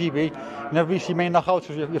on GB, you never really see main knockouts,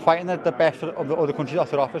 because you're fighting the best of the other countries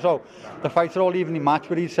that are offer. So the fights are all evenly matched,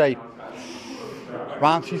 where he'd say,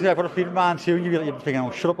 round 2, I've got a feeling round 2, and you'd be thinking, oh,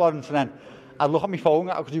 shut up, Lawrence. And then I'd look at my phone,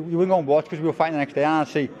 because you wouldn't go and watch, because we were fighting the next day, and I'd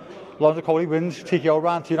see Lawrence Okolie wins, TKO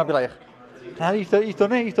round 2, and I'd be like, he's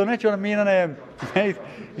done it, do you know what I mean? And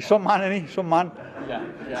he's some man, isn't he? Some man.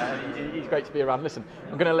 Yeah, he's great to be around. Listen,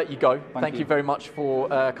 I'm going to let you go. Thank you very much for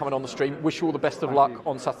coming on the stream. Wish you all the best of luck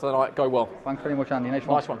on Saturday night. Go well. Thanks very much, Andy.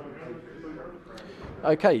 Nice one.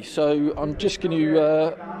 Okay, so I'm just going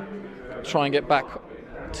to try and get back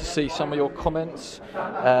to see some of your comments.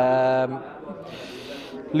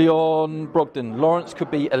 Leon Brogdon, Lawrence could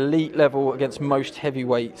be elite level against most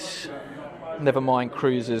heavyweights. Never mind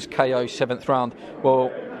cruisers, KO 7th round.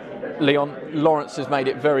 Well, Leon, Lawrence has made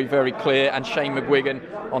it very, very clear, and Shane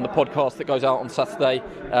McGuigan on the podcast that goes out on Saturday,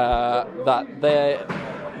 that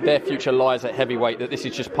their future lies at heavyweight, that this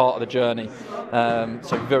is just part of the journey.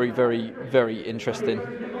 So very, very, very interesting.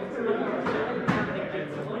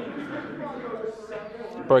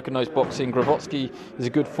 Broken nose boxing. Głowacki is a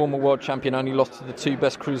good former world champion, only lost to the 2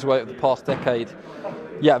 best cruiserweight of the past decade.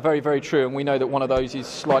 Yeah, very, very true, and we know that one of those is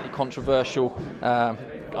slightly controversial.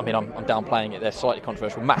 I mean, I'm downplaying it. They're slightly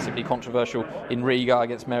controversial, massively controversial in Riga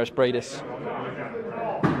against Maris Bradis.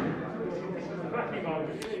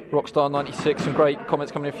 Rockstar 96, some great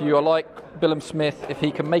comments coming in for you. I like Billum Smith. If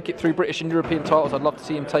he can make it through British and European titles, I'd love to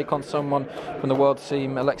see him take on someone from the world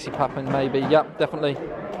scene. Alexei Papin, maybe. Yep, definitely.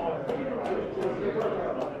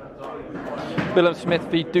 Billum Smith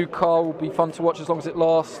v Dukar will be fun to watch as long as it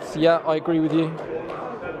lasts. Yeah, I agree with you.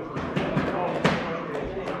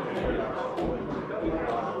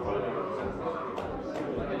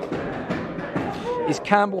 Is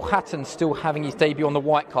Campbell Hatton still having his debut on the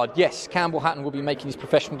white card? Yes, Campbell Hatton will be making his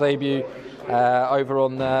professional debut over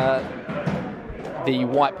on the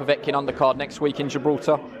white Povetkin undercard next week in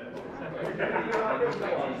Gibraltar.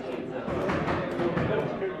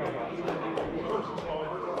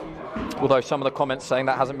 Although some of the comments saying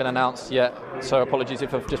that hasn't been announced yet, so apologies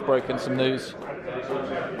if I've just broken some news.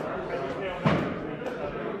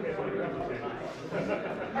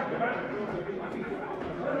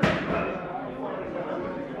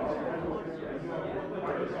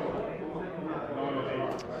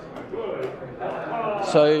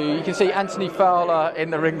 So you can see Anthony Fowler in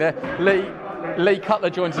the ring there. Lee Cutler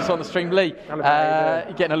joins us on the stream. Lee,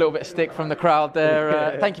 getting a little bit of stick from the crowd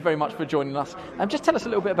there. Thank you very much for joining us. Just tell us a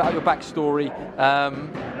little bit about your backstory.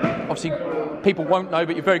 Obviously, people won't know,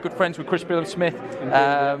 but you're very good friends with Chris Billum Smith.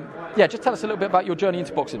 Just tell us a little bit about your journey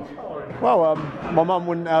into boxing. Well, my mum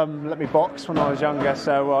wouldn't let me box when I was younger,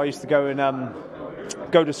 so I used to go and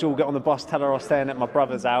go to school, get on the bus, tell her I was staying at my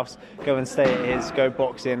brother's house, go and stay at his, go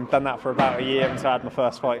boxing. Done that for about a year until I had my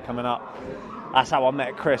first fight coming up. That's how I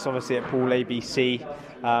met Chris, obviously at Paul ABC.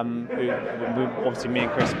 Obviously me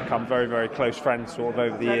and Chris have become very, very close friends sort of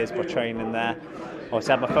over the years by training there.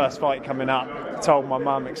 Obviously had my first fight coming up, told my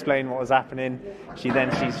mum, explained what was happening.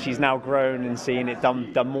 She's now grown and seen it,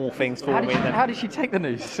 done more things for me. How did she take the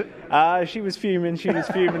news? She was fuming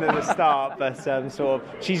at the start, but sort of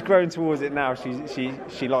she's grown towards it now.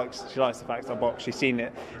 She likes the fact I box. She's seen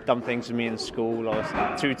it, done things for me in school. I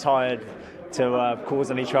was too tired to cause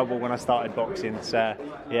any trouble when I started boxing. So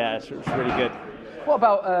yeah, it's really good. What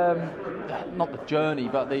about, not the journey,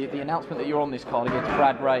 but the announcement that you're on this card against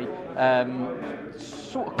Brad Ray?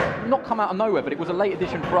 Sort of not come out of nowhere, but it was a late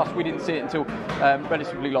addition for us. We didn't see it until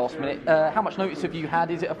relatively last minute. How much notice have you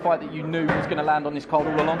had? Is it a fight that you knew was going to land on this card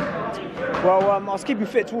all along? Well, I was keeping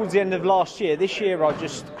fit towards the end of last year. This year I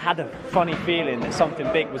just had a funny feeling that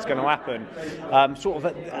something big was going to happen.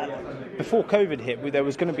 Before COVID hit, there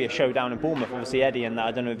was going to be a showdown in Bournemouth. Obviously Eddie and that,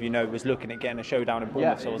 I don't know if you know, was looking at getting a showdown in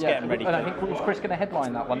Bournemouth, so I was getting ready. And I think was Chris going to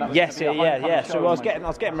headline that one? That was So I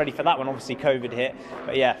was getting ready for that one. Obviously COVID hit,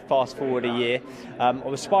 but yeah, fast forward a year. I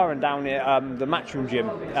was sparring down at the Matchroom gym,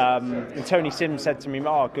 and Tony Sims said to me,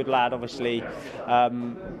 good lad, obviously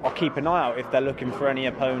I'll keep an eye out if they're looking for any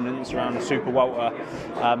opponents around the super welter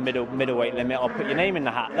middleweight limit. I'll put your name in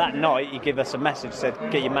the hat. That night he gave us a message, said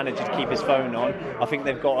get your manager to keep his phone on. I think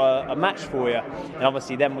they've got a match for you. And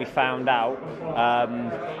obviously then we found out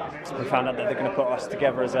that they're going to put us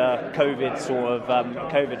together as a COVID sort of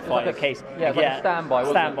COVID fight in case a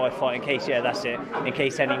standby fight in case that's it, in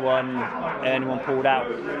case anyone pulled out.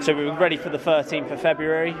 So we were ready for the 13th of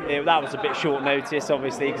February. That was a bit short notice,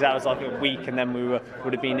 obviously, because that was like a week and then we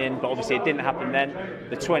would have been in, but obviously it didn't happen then.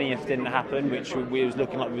 The 20th didn't happen, which we was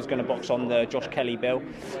looking like we was going to box on the Josh Kelly bill.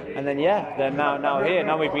 And then they're now here.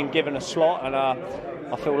 Now we've been given a slot, and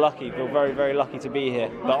I feel very, very lucky to be here.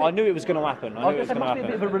 But I knew it was going to happen. It must be a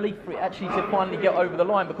bit of a relief for it actually to finally get over the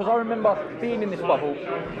line, because I remember being in this bubble,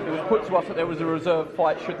 it was put to us that there was a reserve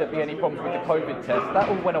fight should there be any problems with the COVID test. That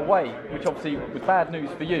all went away, which obviously was bad news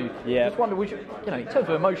for you. Yeah. Just wonder, in terms of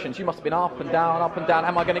emotions, you must have been up and down.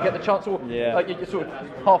 Am I going to get the chance? Or you're sort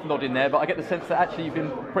of half nodding there, but I get the sense that actually you've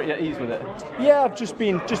been pretty at ease with it. Yeah, I've just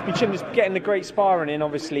been chilling, just getting the great sparring in.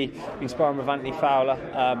 Obviously, been sparring with Anthony Fowler,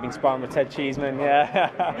 been sparring with Ted Cheeseman. Yeah,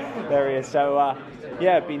 there he is. So I've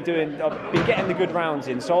been getting the good rounds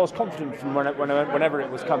in. So I was confident from whenever it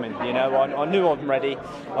was coming. I knew I'm ready.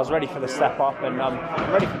 I was ready for the step up, and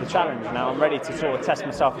I'm ready for the challenge now. I'm ready to sort of test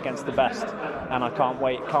myself against the best, and I can't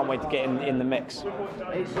wait to get in the mix.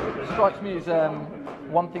 It strikes me as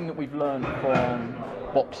one thing that we've learned from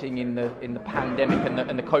boxing in the pandemic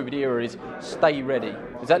and the COVID era is stay ready.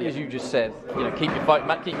 Exactly as you just said. Keep your phone.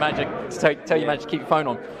 Keep tell your manager to keep your phone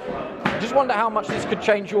on. I just wonder how much this could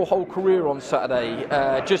change your whole career on Saturday,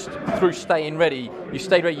 just through staying ready. You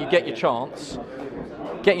stay ready, you get your chance.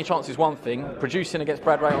 Getting your chance is one thing. Producing against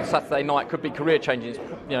Brad Ray on Saturday night could be career changing.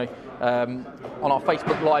 On our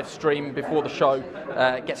Facebook live stream before the show,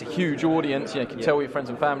 it gets a huge audience. You can tell your friends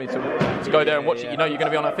and family to go there and watch it. You're going to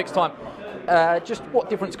be on a fixed time. Just what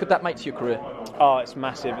difference could that make to your career? Oh, it's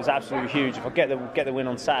massive. It's absolutely huge. If I get the win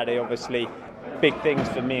on Saturday, obviously, big things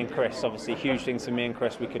for me and Chris. Obviously, huge things for me and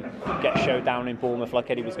Chris. We can get a showdown in Bournemouth like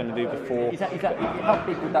Eddie was going to do before. Is that how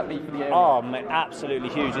big would that be for the area? Oh, mate, absolutely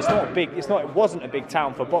huge. It's not big. It wasn't a big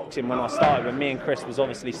town for boxing when I started. When me and Chris was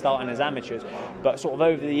obviously starting as amateurs, but sort of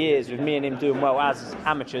over the years, with me and him doing well as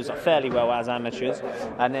amateurs, fairly well as amateurs,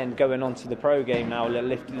 and then going on to the pro game now,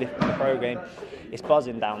 lifting the pro game. It's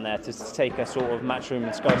buzzing down there to take a sort of Matchroom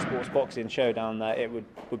and Sky Sports boxing show down there. It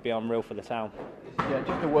would be unreal for the town. Yeah,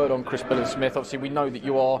 just a word on Chris Billen-Smith. Obviously, we know that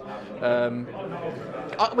you are.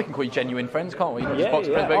 We can call you genuine friends, can't we? Not just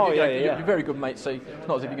boxing friends, but you're very good mates. So it's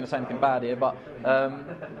not as if you're going to say anything bad here. But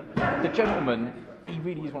the gentleman, he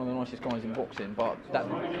really is one of the nicest guys in boxing. But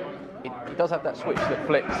it does have that switch that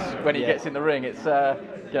flicks when he gets in the ring. It's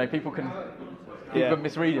people can. People can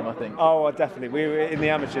misread him, I think. Oh, definitely. We were in the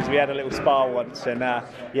amateurs. We had a little spar once, and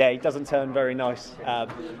he doesn't turn very nice.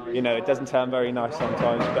 It doesn't turn very nice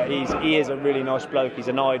sometimes, but he is a really nice bloke. He's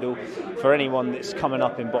an idol for anyone that's coming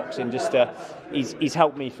up in boxing. He's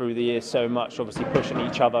helped me through the years so much. Obviously, pushing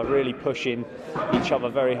each other very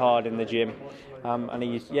hard in the gym. And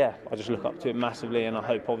I just look up to him massively, and I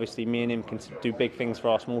hope obviously me and him can do big things for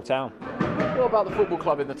our small town. What about the football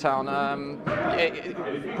club in the town?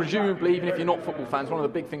 Presumably, even if you're not football fans, one of the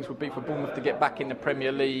big things would be for Bournemouth to get back in the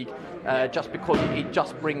Premier League, just because it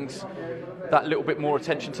just brings that little bit more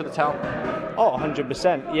attention to the town. Oh,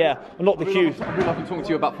 100%, yeah. Well, not the huge. I've been talking to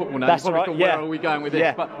you about football now. That's right. Thought, where are we going with this?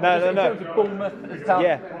 Yeah. But no. In terms of Bournemouth as a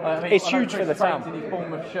town, it's huge for the town. In his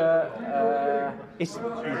Bournemouth shirt.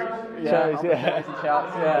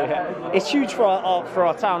 It's huge for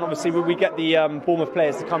our town. Obviously, we get the Bournemouth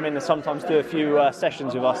players to come in and sometimes do a few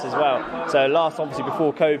sessions with us as well. So obviously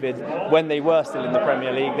before COVID, when they were still in the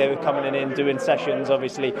Premier League, they were coming in doing sessions.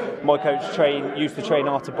 Obviously, my coach used to train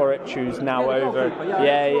Artur Boric, who's now over.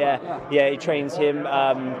 Yeah, he trains him.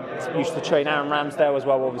 Used to train Aaron Ramsdale as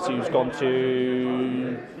well, obviously, who's gone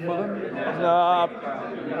to...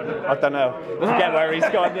 I don't know. Forget where he's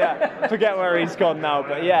gone, Forget where he's gone now.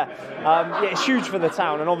 But it's huge for the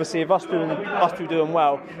town. And obviously, if us two doing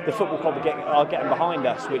well, the football club are getting behind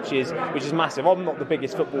us, which is massive. I'm not the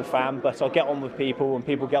biggest football fan, but I get on with people and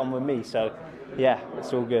people get on with me. So,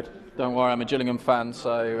 it's all good. Don't worry, I'm a Gillingham fan,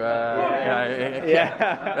 so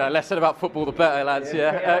less said about football, the better, lads.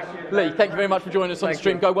 Lee, thank you very much for joining us on the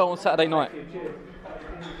stream. Go well on Saturday night.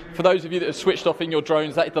 For those of you that have switched off in your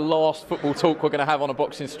drones, that is the last football talk we're going to have on a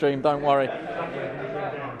boxing stream. Don't worry.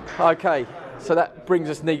 Okay, so that brings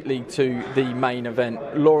us neatly to the main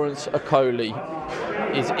event. Lawrence Okolie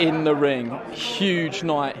is in the ring. Huge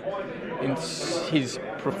night in his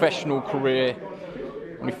professional career,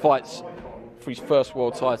 and he fights for his first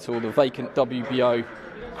world title, the vacant WBO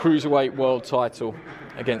Cruiserweight world title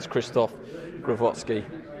against Krzysztof Głowacki.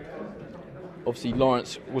 Obviously,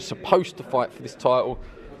 Lawrence was supposed to fight for this title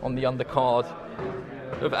on the undercard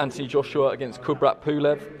of Anthony Joshua against Kubrat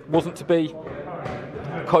Pulev. Wasn't to be.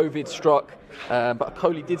 COVID struck, but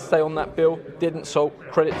Okolie did stay on that bill, didn't, so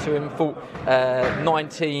credit to him. Fought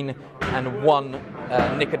 19-1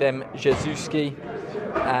 Nikodem Jezuski,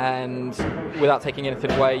 and without taking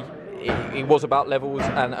anything away, it was about levels,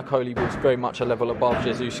 and Okolie was very much a level above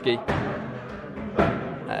Jezuski.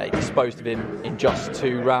 He disposed of him in just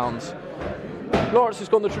 2 rounds. Lawrence has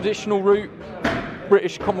gone the traditional route,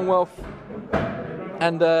 British, Commonwealth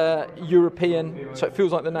and European, so it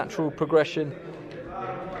feels like the natural progression.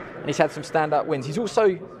 And he's had some standout wins. He's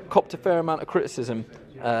also copped a fair amount of criticism,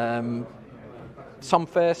 some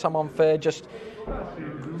fair, some unfair, just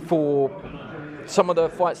for some of the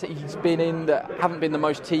fights that he's been in that haven't been the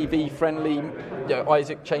most TV friendly.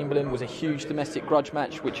 Isaac Chamberlain was a huge domestic grudge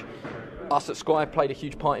match, which us at Sky played a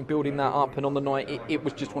huge part in building that up, and on the night it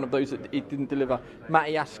was just one of those that it didn't deliver.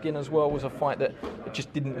 Matty Askin as well was a fight that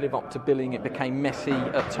just didn't live up to billing. It became messy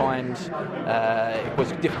at times. It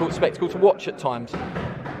was a difficult spectacle to watch at times.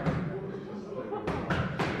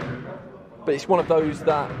 But it's one of those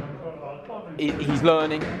that he's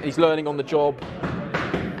learning on the job,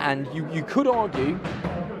 and you could argue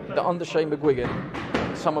that under Shane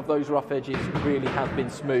McGuigan some of those rough edges really have been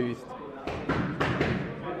smoothed.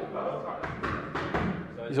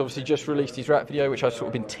 He's obviously just released his rap video, which I've sort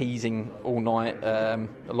of been teasing all night, a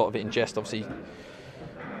lot of it in jest. Obviously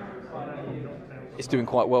it's doing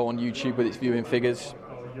quite well on YouTube with its viewing figures.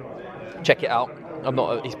 Check it out. I'm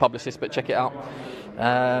not his publicist, but check it out.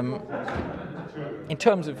 In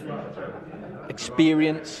terms of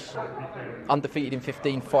experience, undefeated in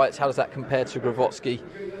 15 fights, how does that compare to Głowacki?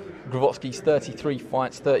 Głowacki's 33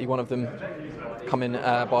 fights, 31 of them coming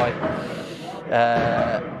by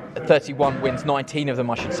 31 wins, 19 of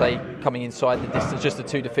them, I should say, coming inside the distance. Just the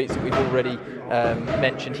 2 defeats that we've already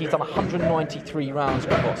mentioned. He's done 193 rounds,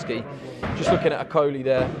 Głowacki. Just looking at Okolie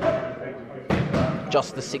there,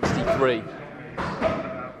 just the 63.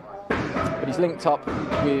 But he's linked up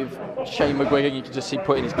with Shane McGuigan. You can just see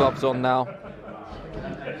putting his gloves on now.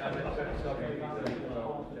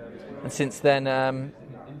 And since then,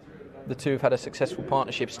 the two have had a successful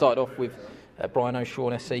partnership. Started off with Brian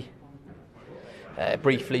O'Shaughnessy.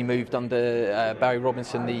 Briefly moved under Barry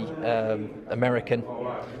Robinson, the American.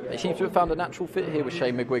 They seem to have found a natural fit here with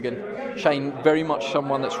Shane McGuigan. Shane, very much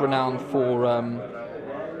someone that's renowned for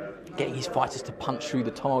getting his fighters to punch through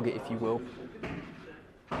the target, if you will.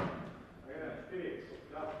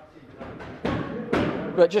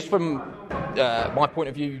 But just from my point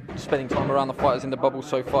of view, spending time around the fighters in the bubble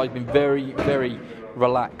so far, he's been very, very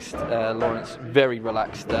relaxed, Lawrence, very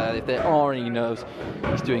relaxed. If there are any nerves,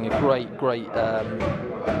 he's doing a great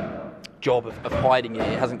job of hiding it.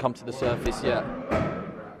 It hasn't come to the surface yet.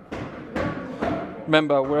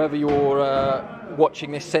 Remember, wherever you're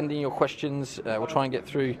watching this, send in your questions. We'll try and get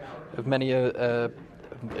through as many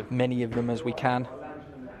of them as we can.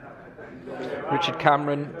 Richard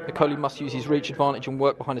Cameron, Okolie must use his reach advantage and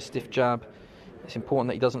work behind a stiff jab. It's important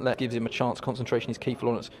that he doesn't let, gives him a chance. Concentration is key for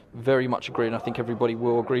Lawrence. Very much agree, and I think everybody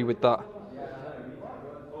will agree with that.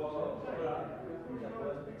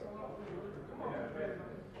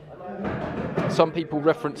 Some people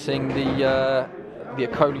referencing the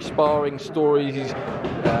Okolie sparring stories. He's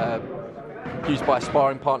used by a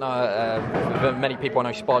sparring partner. Many people I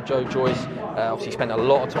know sparred Joe Joyce. Obviously spent a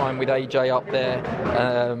lot of time with AJ up there.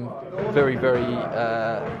 Very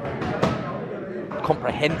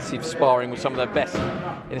comprehensive sparring with some of the best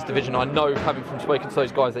in this division. I know, having spoken to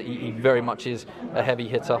those guys, that he very much is a heavy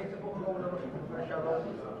hitter.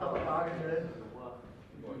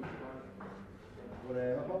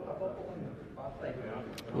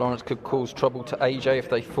 Lawrence could cause trouble to AJ if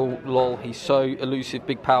they fall. Lol, he's so elusive,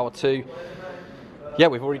 big power too. Yeah,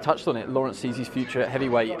 we've already touched on it. Lawrence sees his future at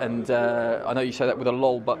heavyweight, and I know you say that with a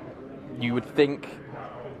lol, but you would think,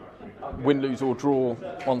 win, lose or draw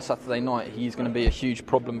on Saturday night, he's going to be a huge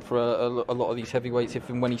problem for a lot of these heavyweights if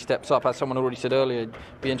and when he steps up. As someone already said earlier,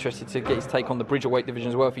 be interested to get his take on the Bridgerweight division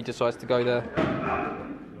as well if he decides to go there.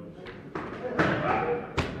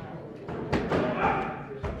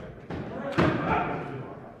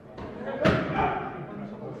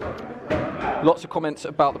 Lots of comments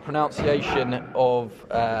about the pronunciation of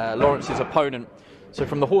Lawrence's opponent. So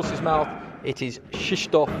from the horse's mouth, it is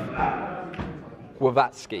Krzysztof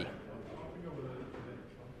Głowacki.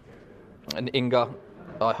 And Inga,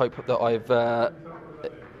 I hope that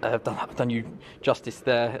I've done you justice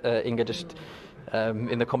there. Inga just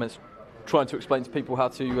in the comments trying to explain to people how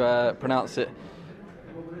to pronounce it.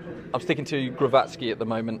 I'm sticking to Głowacki at the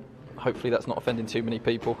moment. Hopefully that's not offending too many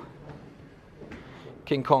people.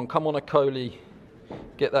 King Kong, come on Okolie,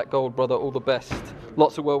 get that gold, brother, all the best.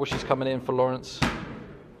 Lots of well wishes coming in for Lawrence.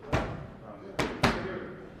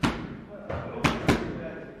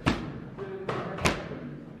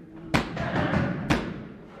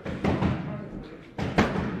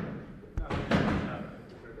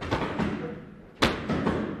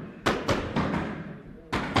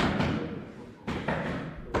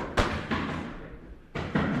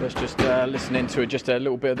 Let's just listen into it, just a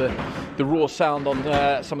little bit of the raw sound on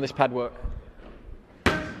some of this pad work.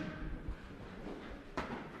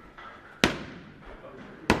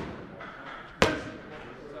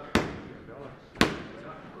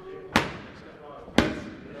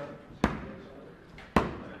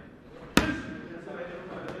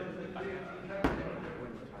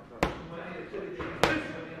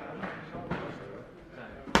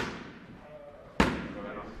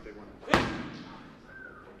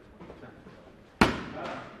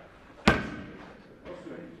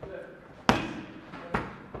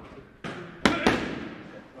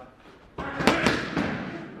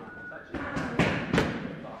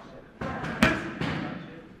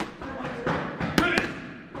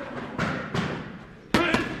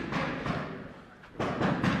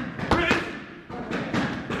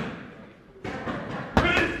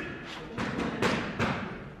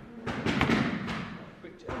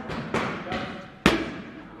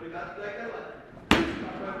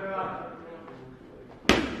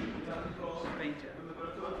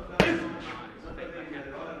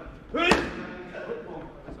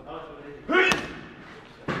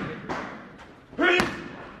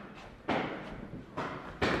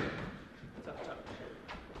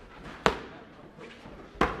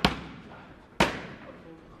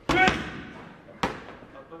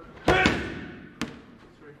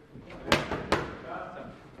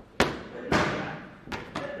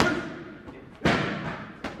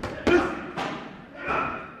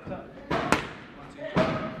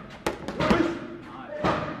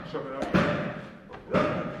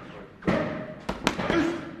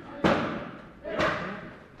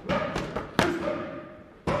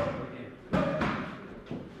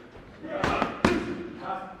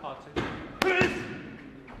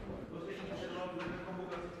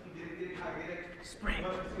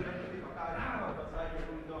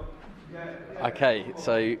 Okay,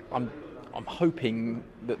 so I'm hoping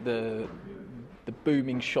that the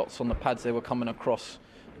booming shots on the pads there were coming across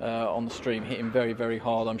on the stream, hitting very, very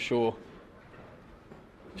hard, I'm sure,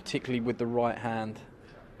 particularly with the right hand.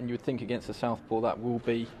 And you would think against the southpaw that will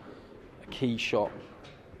be a key shot.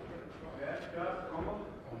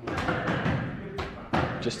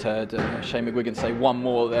 Just heard Shane McGuigan say one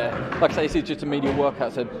more there. Like I say, this is just a medial workout,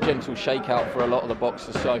 it's a gentle shakeout for a lot of the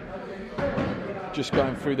boxers, so just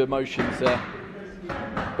going through the motions there.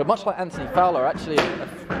 But much like Anthony Fowler, actually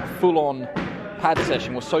a full-on pad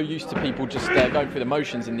session. We're so used to people just going through the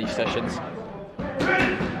motions in these sessions.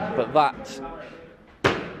 But that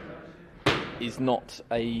is not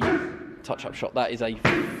a touch-up shot. That is a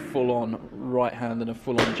full-on right hand and a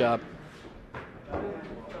full-on jab.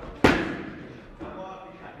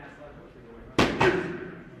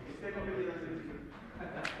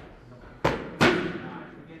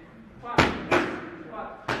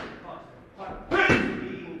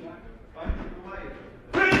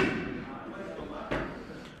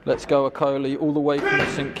 Let's go, Okolie, all the way from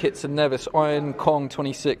St Kitts and Nevis. Iron Kong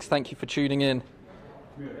 26, thank you for tuning in.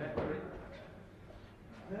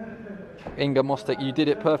 Inga Mostek, you did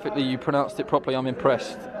it perfectly, you pronounced it properly, I'm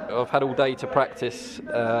impressed. I've had all day to practice, and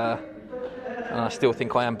I still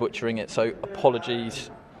think I am butchering it, so apologies.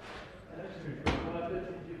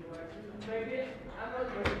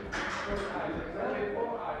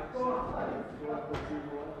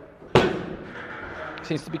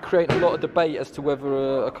 Seems to be creating a lot of debate as to whether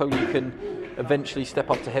Okolie can eventually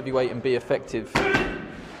step up to heavyweight and be effective.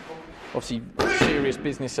 Obviously, serious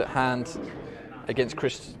business at hand against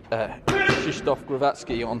Krzysztof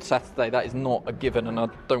Głowacki on Saturday. That is not a given, and I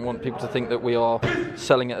don't want people to think that we are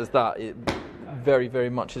selling it as that. It very, very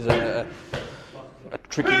much is a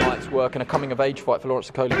tricky night's work and a coming-of-age fight for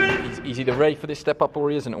Lawrence Okolie. He's either ready for this step up or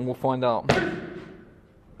he isn't, and we'll find out.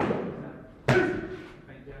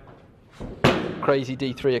 Crazy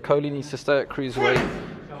D3. Okolie needs to stay at cruiserweight,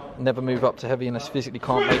 never move up to heavy unless physically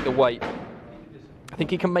can't make the weight. I think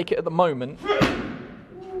he can make it at the moment,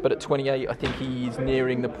 but at 28 I think he's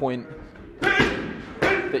nearing the point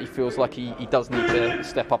that he feels like he does need to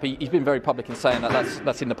step up. He's been very public in saying that.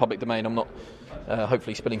 That's in the public domain. I'm not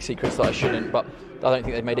hopefully spilling secrets that I shouldn't, but I don't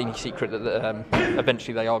think they've made any secret that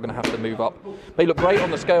eventually they are going to have to move up. But he looked great on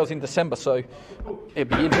the scales in December, so it'd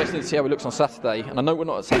be interesting to see how he looks on Saturday. And I know we're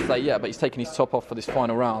not at Saturday yet, but he's taking his top off for this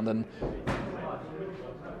final round, and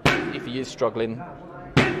if he is struggling,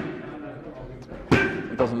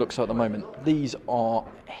 it doesn't look so at the moment. These are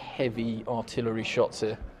heavy artillery shots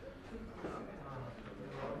here.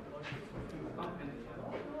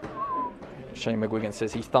 Shane McGuigan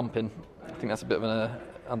says he's thumping. I think that's a bit of an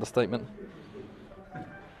understatement.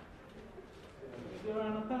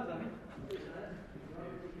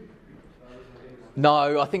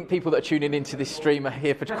 No, I think people that are tuning into this stream are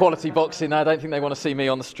here for quality boxing. I don't think they want to see me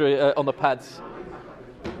on the street, on the pads.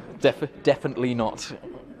 Definitely not.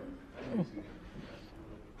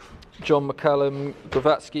 John McCallum,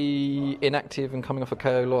 Głowacki inactive and coming off a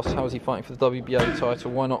KO loss. How is he fighting for the WBO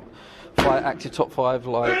title? Why not fight active top 5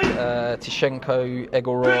 like Tishenko,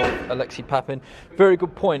 Egorov, Alexei Papin? Very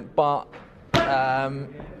good point, but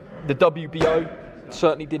the WBO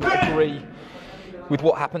certainly didn't agree with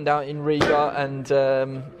what happened out in Riga, and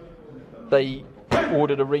they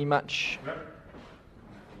ordered a rematch.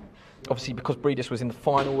 Obviously, because Breedis was in the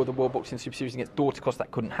final of the World Boxing Super Series against Dorticos, that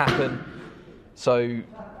couldn't happen. So,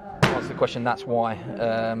 to answer the question, that's why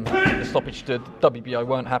the stoppage stood. WBO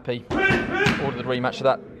weren't happy, ordered the rematch. So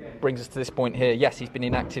that brings us to this point here. Yes, he's been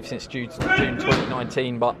inactive since June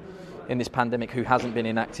 2019, but in this pandemic, who hasn't been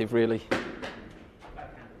inactive really?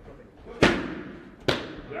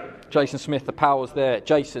 Jason Smith, the power's there.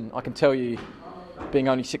 Jason, I can tell you, being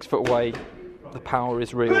only 6 foot away, the power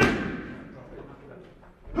is real.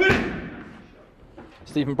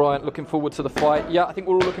 Stephen Bryant, looking forward to the fight. Yeah, I think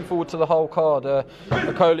we're all looking forward to the whole card.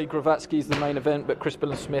 Okolie Głowacki is the main event, but Chris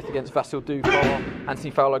Billen Smith against Vasil Ducar,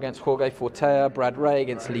 Anthony Fowler against Jorge Fortea, Brad Ray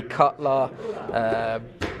against Lee Cutler,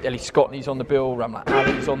 Ellie Scotney's on the bill, Ramla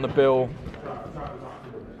Ali's on the bill.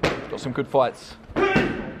 Got some good fights.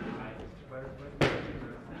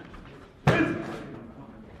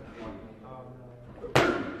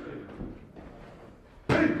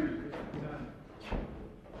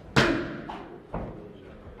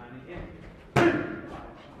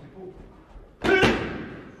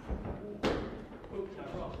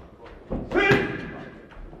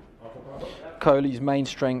 Okolie's main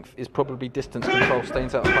strength is probably distance control,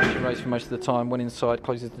 stays out of punching range for most of the time. When inside,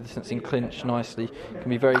 closes the distance in clinch nicely.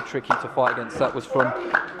 Can be very tricky to fight against. That was from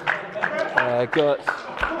Gertz.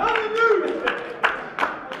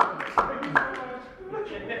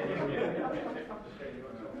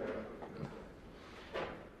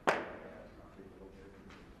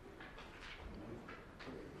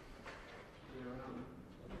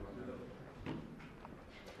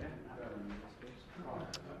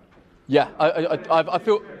 Yeah, I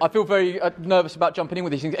feel very nervous about jumping in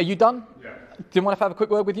with these things. Are you done? Yeah. Do you mind if I have a quick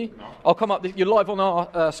word with you? No. I'll come up. You're live on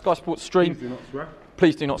our Sky Sports stream. Please do not swear.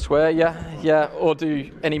 Please do not swear. Yeah. Or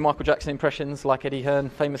do any Michael Jackson impressions like Eddie Hearn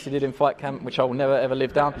famously did in Fight Camp, which I will never ever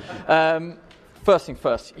live down. First thing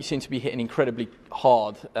first, you seem to be hitting incredibly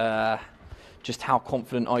hard. Just how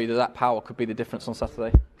confident are you that power could be the difference on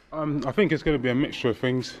Saturday? I think it's going to be a mixture of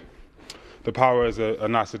things. The power is a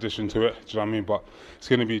nice addition to it, do you know what I mean? But it's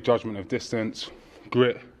going to be judgment of distance,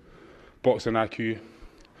 grit, boxing IQ,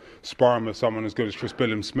 sparring with someone as good as Chris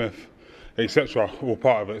Smith, etc. All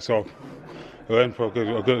part of it. So we're in for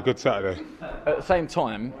a good Saturday. At the same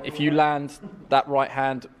time, if you land that right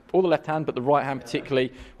hand, or the left hand, but the right hand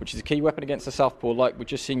particularly, which is a key weapon against the southpaw, like we're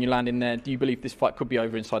just seeing you land in there, do you believe this fight could be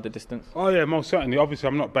over inside the distance? Oh yeah, most certainly. Obviously,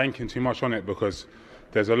 I'm not banking too much on it because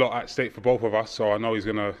there's a lot at stake for both of us. So I know he's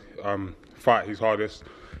going to fight his hardest.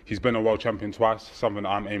 He's been a world champion twice, something that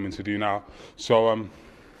I'm aiming to do now. So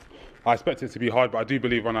I expect it to be hard, but I do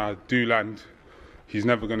believe when I do land, he's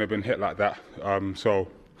never going to have been hit like that. So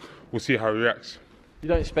we'll see how he reacts. You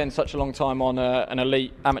don't spend such a long time on an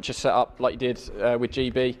elite amateur setup like you did with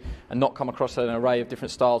GB and not come across an array of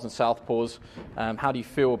different styles and southpaws. How do you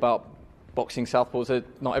feel about boxing southpaws?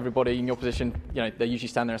 Not everybody in your position, they usually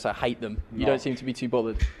stand there and say, I hate them. You don't seem to be too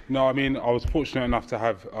bothered. No, I mean, I was fortunate enough to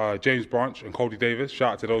have James Branch and Cody Davis,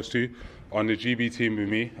 shout out to those two, on the GB team with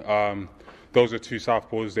me. Those are two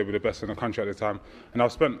southpaws. They were the best in the country at the time. And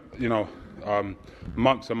I've spent,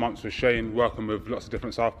 months and months with Shane working with lots of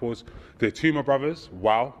different southpaws. The Tuma brothers,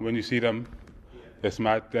 wow, when you see them, it's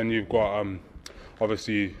mad. Then you've got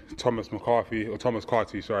obviously Thomas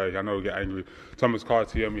Carty, sorry, I know we get angry. Thomas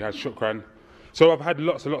Carty, and we had Shukran. So I've had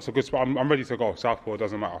lots and lots of good spots. I'm ready to go. Southpaw,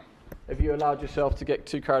 doesn't matter. Have you allowed yourself to get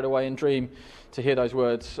too carried away and dream to hear those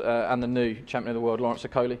words and the new champion of the world, Lawrence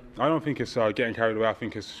Okolie? I don't think it's getting carried away. I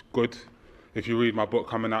think it's good. If you read my book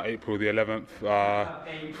coming out April the 11th,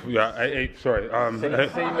 April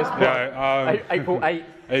 8th.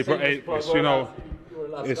 April 8th.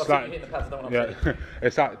 It's like,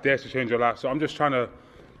 it's like Dare to Change Your Life. So I'm just trying to,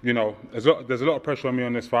 there's a lot of pressure on me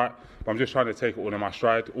on this fight, but I'm just trying to take it all in my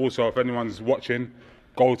stride. Also, if anyone's watching,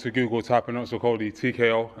 go to Google, type in Lawrence Okolie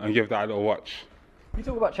TKO, and give that a little watch. You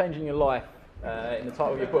talk about changing your life in the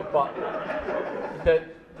title of your book, but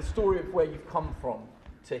the story of where you've come from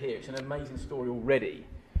to here, it's an amazing story already.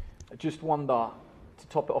 I just wonder, to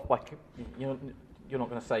top it off by, you're not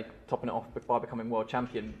going to say topping it off by becoming world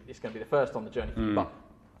champion, it's going to be the first on the journey for you, but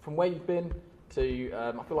from where you've been to,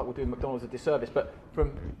 I feel like we're doing McDonald's a disservice, but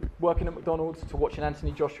from working at McDonald's to watching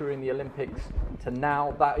Anthony Joshua in the Olympics to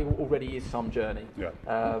now, that already is some journey. Yeah.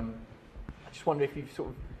 I just wonder if you've sort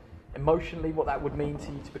of emotionally what that would mean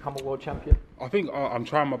to you to become a world champion. I think I'm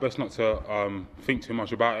trying my best not to think too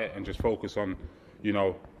much about it and just focus on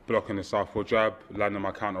blocking the southpaw jab, landing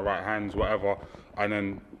my counter right hands, whatever, and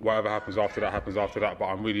then whatever happens after that. But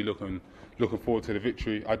I'm really looking forward to the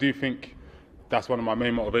victory. I do think that's one of my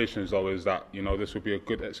main motivations, though, is that this will be a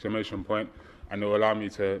good exclamation point, and it will allow me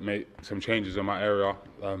to make some changes in my area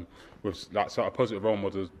with that sort of positive role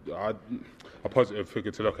models, a positive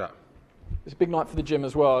figure to look at. It's a big night for the gym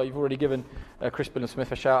as well. You've already given Chris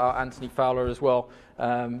Smith a shout out, Anthony Fowler as well.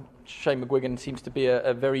 Shane McGuigan seems to be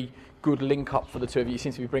a very good link up for the two of you. He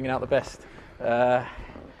seems to be bringing out the best.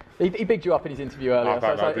 He bigged you up in his interview earlier,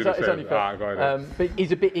 it's only fair. But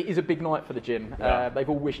it is a big night for the gym. Yeah. They've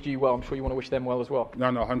all wished you well. I'm sure you want to wish them well as well. No,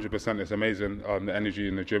 100%. It's amazing, the energy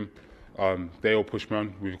in the gym. They all push me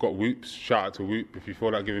on. We've got Whoops. Shout out to Whoop. If you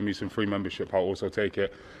feel like giving me some free membership, I'll also take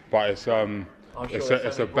it. But it's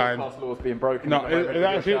it's a band. Laws being broken. But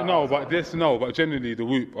generally the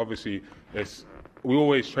Whoop, obviously, we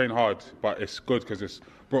always train hard, but it's good because it's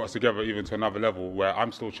brought us together even to another level where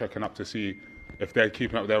I'm still checking up to see if they're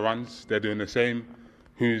keeping up their runs, they're doing the same,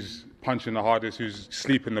 who's punching the hardest, who's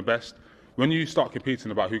sleeping the best. When you start competing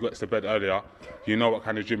about who gets to bed earlier, you know what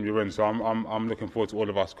kind of gym you're in. So I'm looking forward to all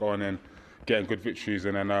of us going in, getting good victories,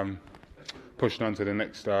 and then pushing on to the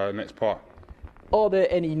next part. Are there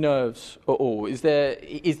any nerves at all? Is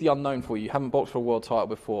the unknown for you? You haven't boxed for a world title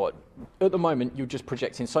before. At the moment, you're just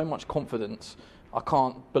projecting so much confidence. I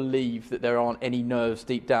can't believe that there aren't any nerves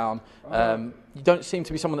deep down. You don't seem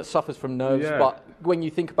to be someone that suffers from nerves, but when you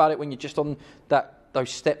think about it, when you're just on those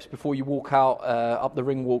steps before you walk out up the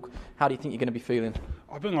ring walk, how do you think you're going to be feeling?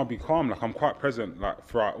 I think I'll be calm. Like, I'm quite present, like,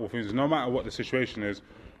 throughout all things. No matter what the situation is,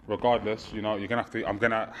 regardless, I'm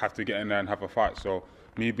gonna have to get in there and have a fight. So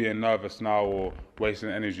me being nervous now or wasting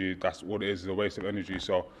energy, that's what it is a waste of energy.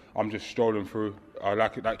 So I'm just strolling through.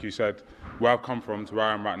 Like you said, where I've come from to where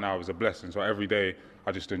I am right now is a blessing. So every day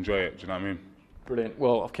I just enjoy it. Do you know what I mean? Brilliant.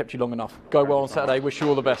 Well, I've kept you long enough. Go well on Saturday. Wish you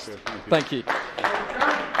all the best. Thank you.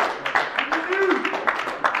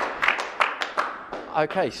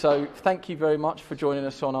 Okay, so thank you very much for joining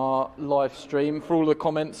us on our live stream, for all the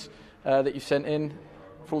comments that you sent in,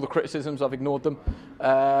 for all the criticisms. I've ignored them.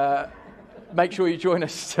 Make sure you join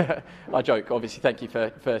us. I joke, obviously. Thank you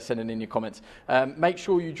for sending in your comments. Make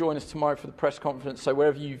sure you join us tomorrow for the press conference. So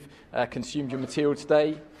wherever you've consumed your material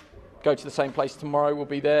today, go to the same place tomorrow. We'll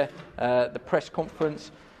be there. The press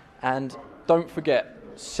conference. And don't forget,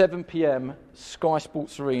 7 p.m, Sky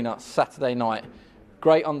Sports Arena, Saturday night.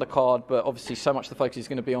 Great undercard, but obviously so much of the focus is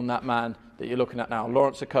going to be on that man that you're looking at now,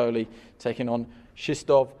 Lawrence Okolie, taking on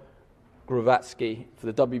Krzysztof Głowacki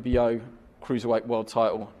for the WBO Cruiserweight World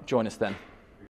title. Join us then.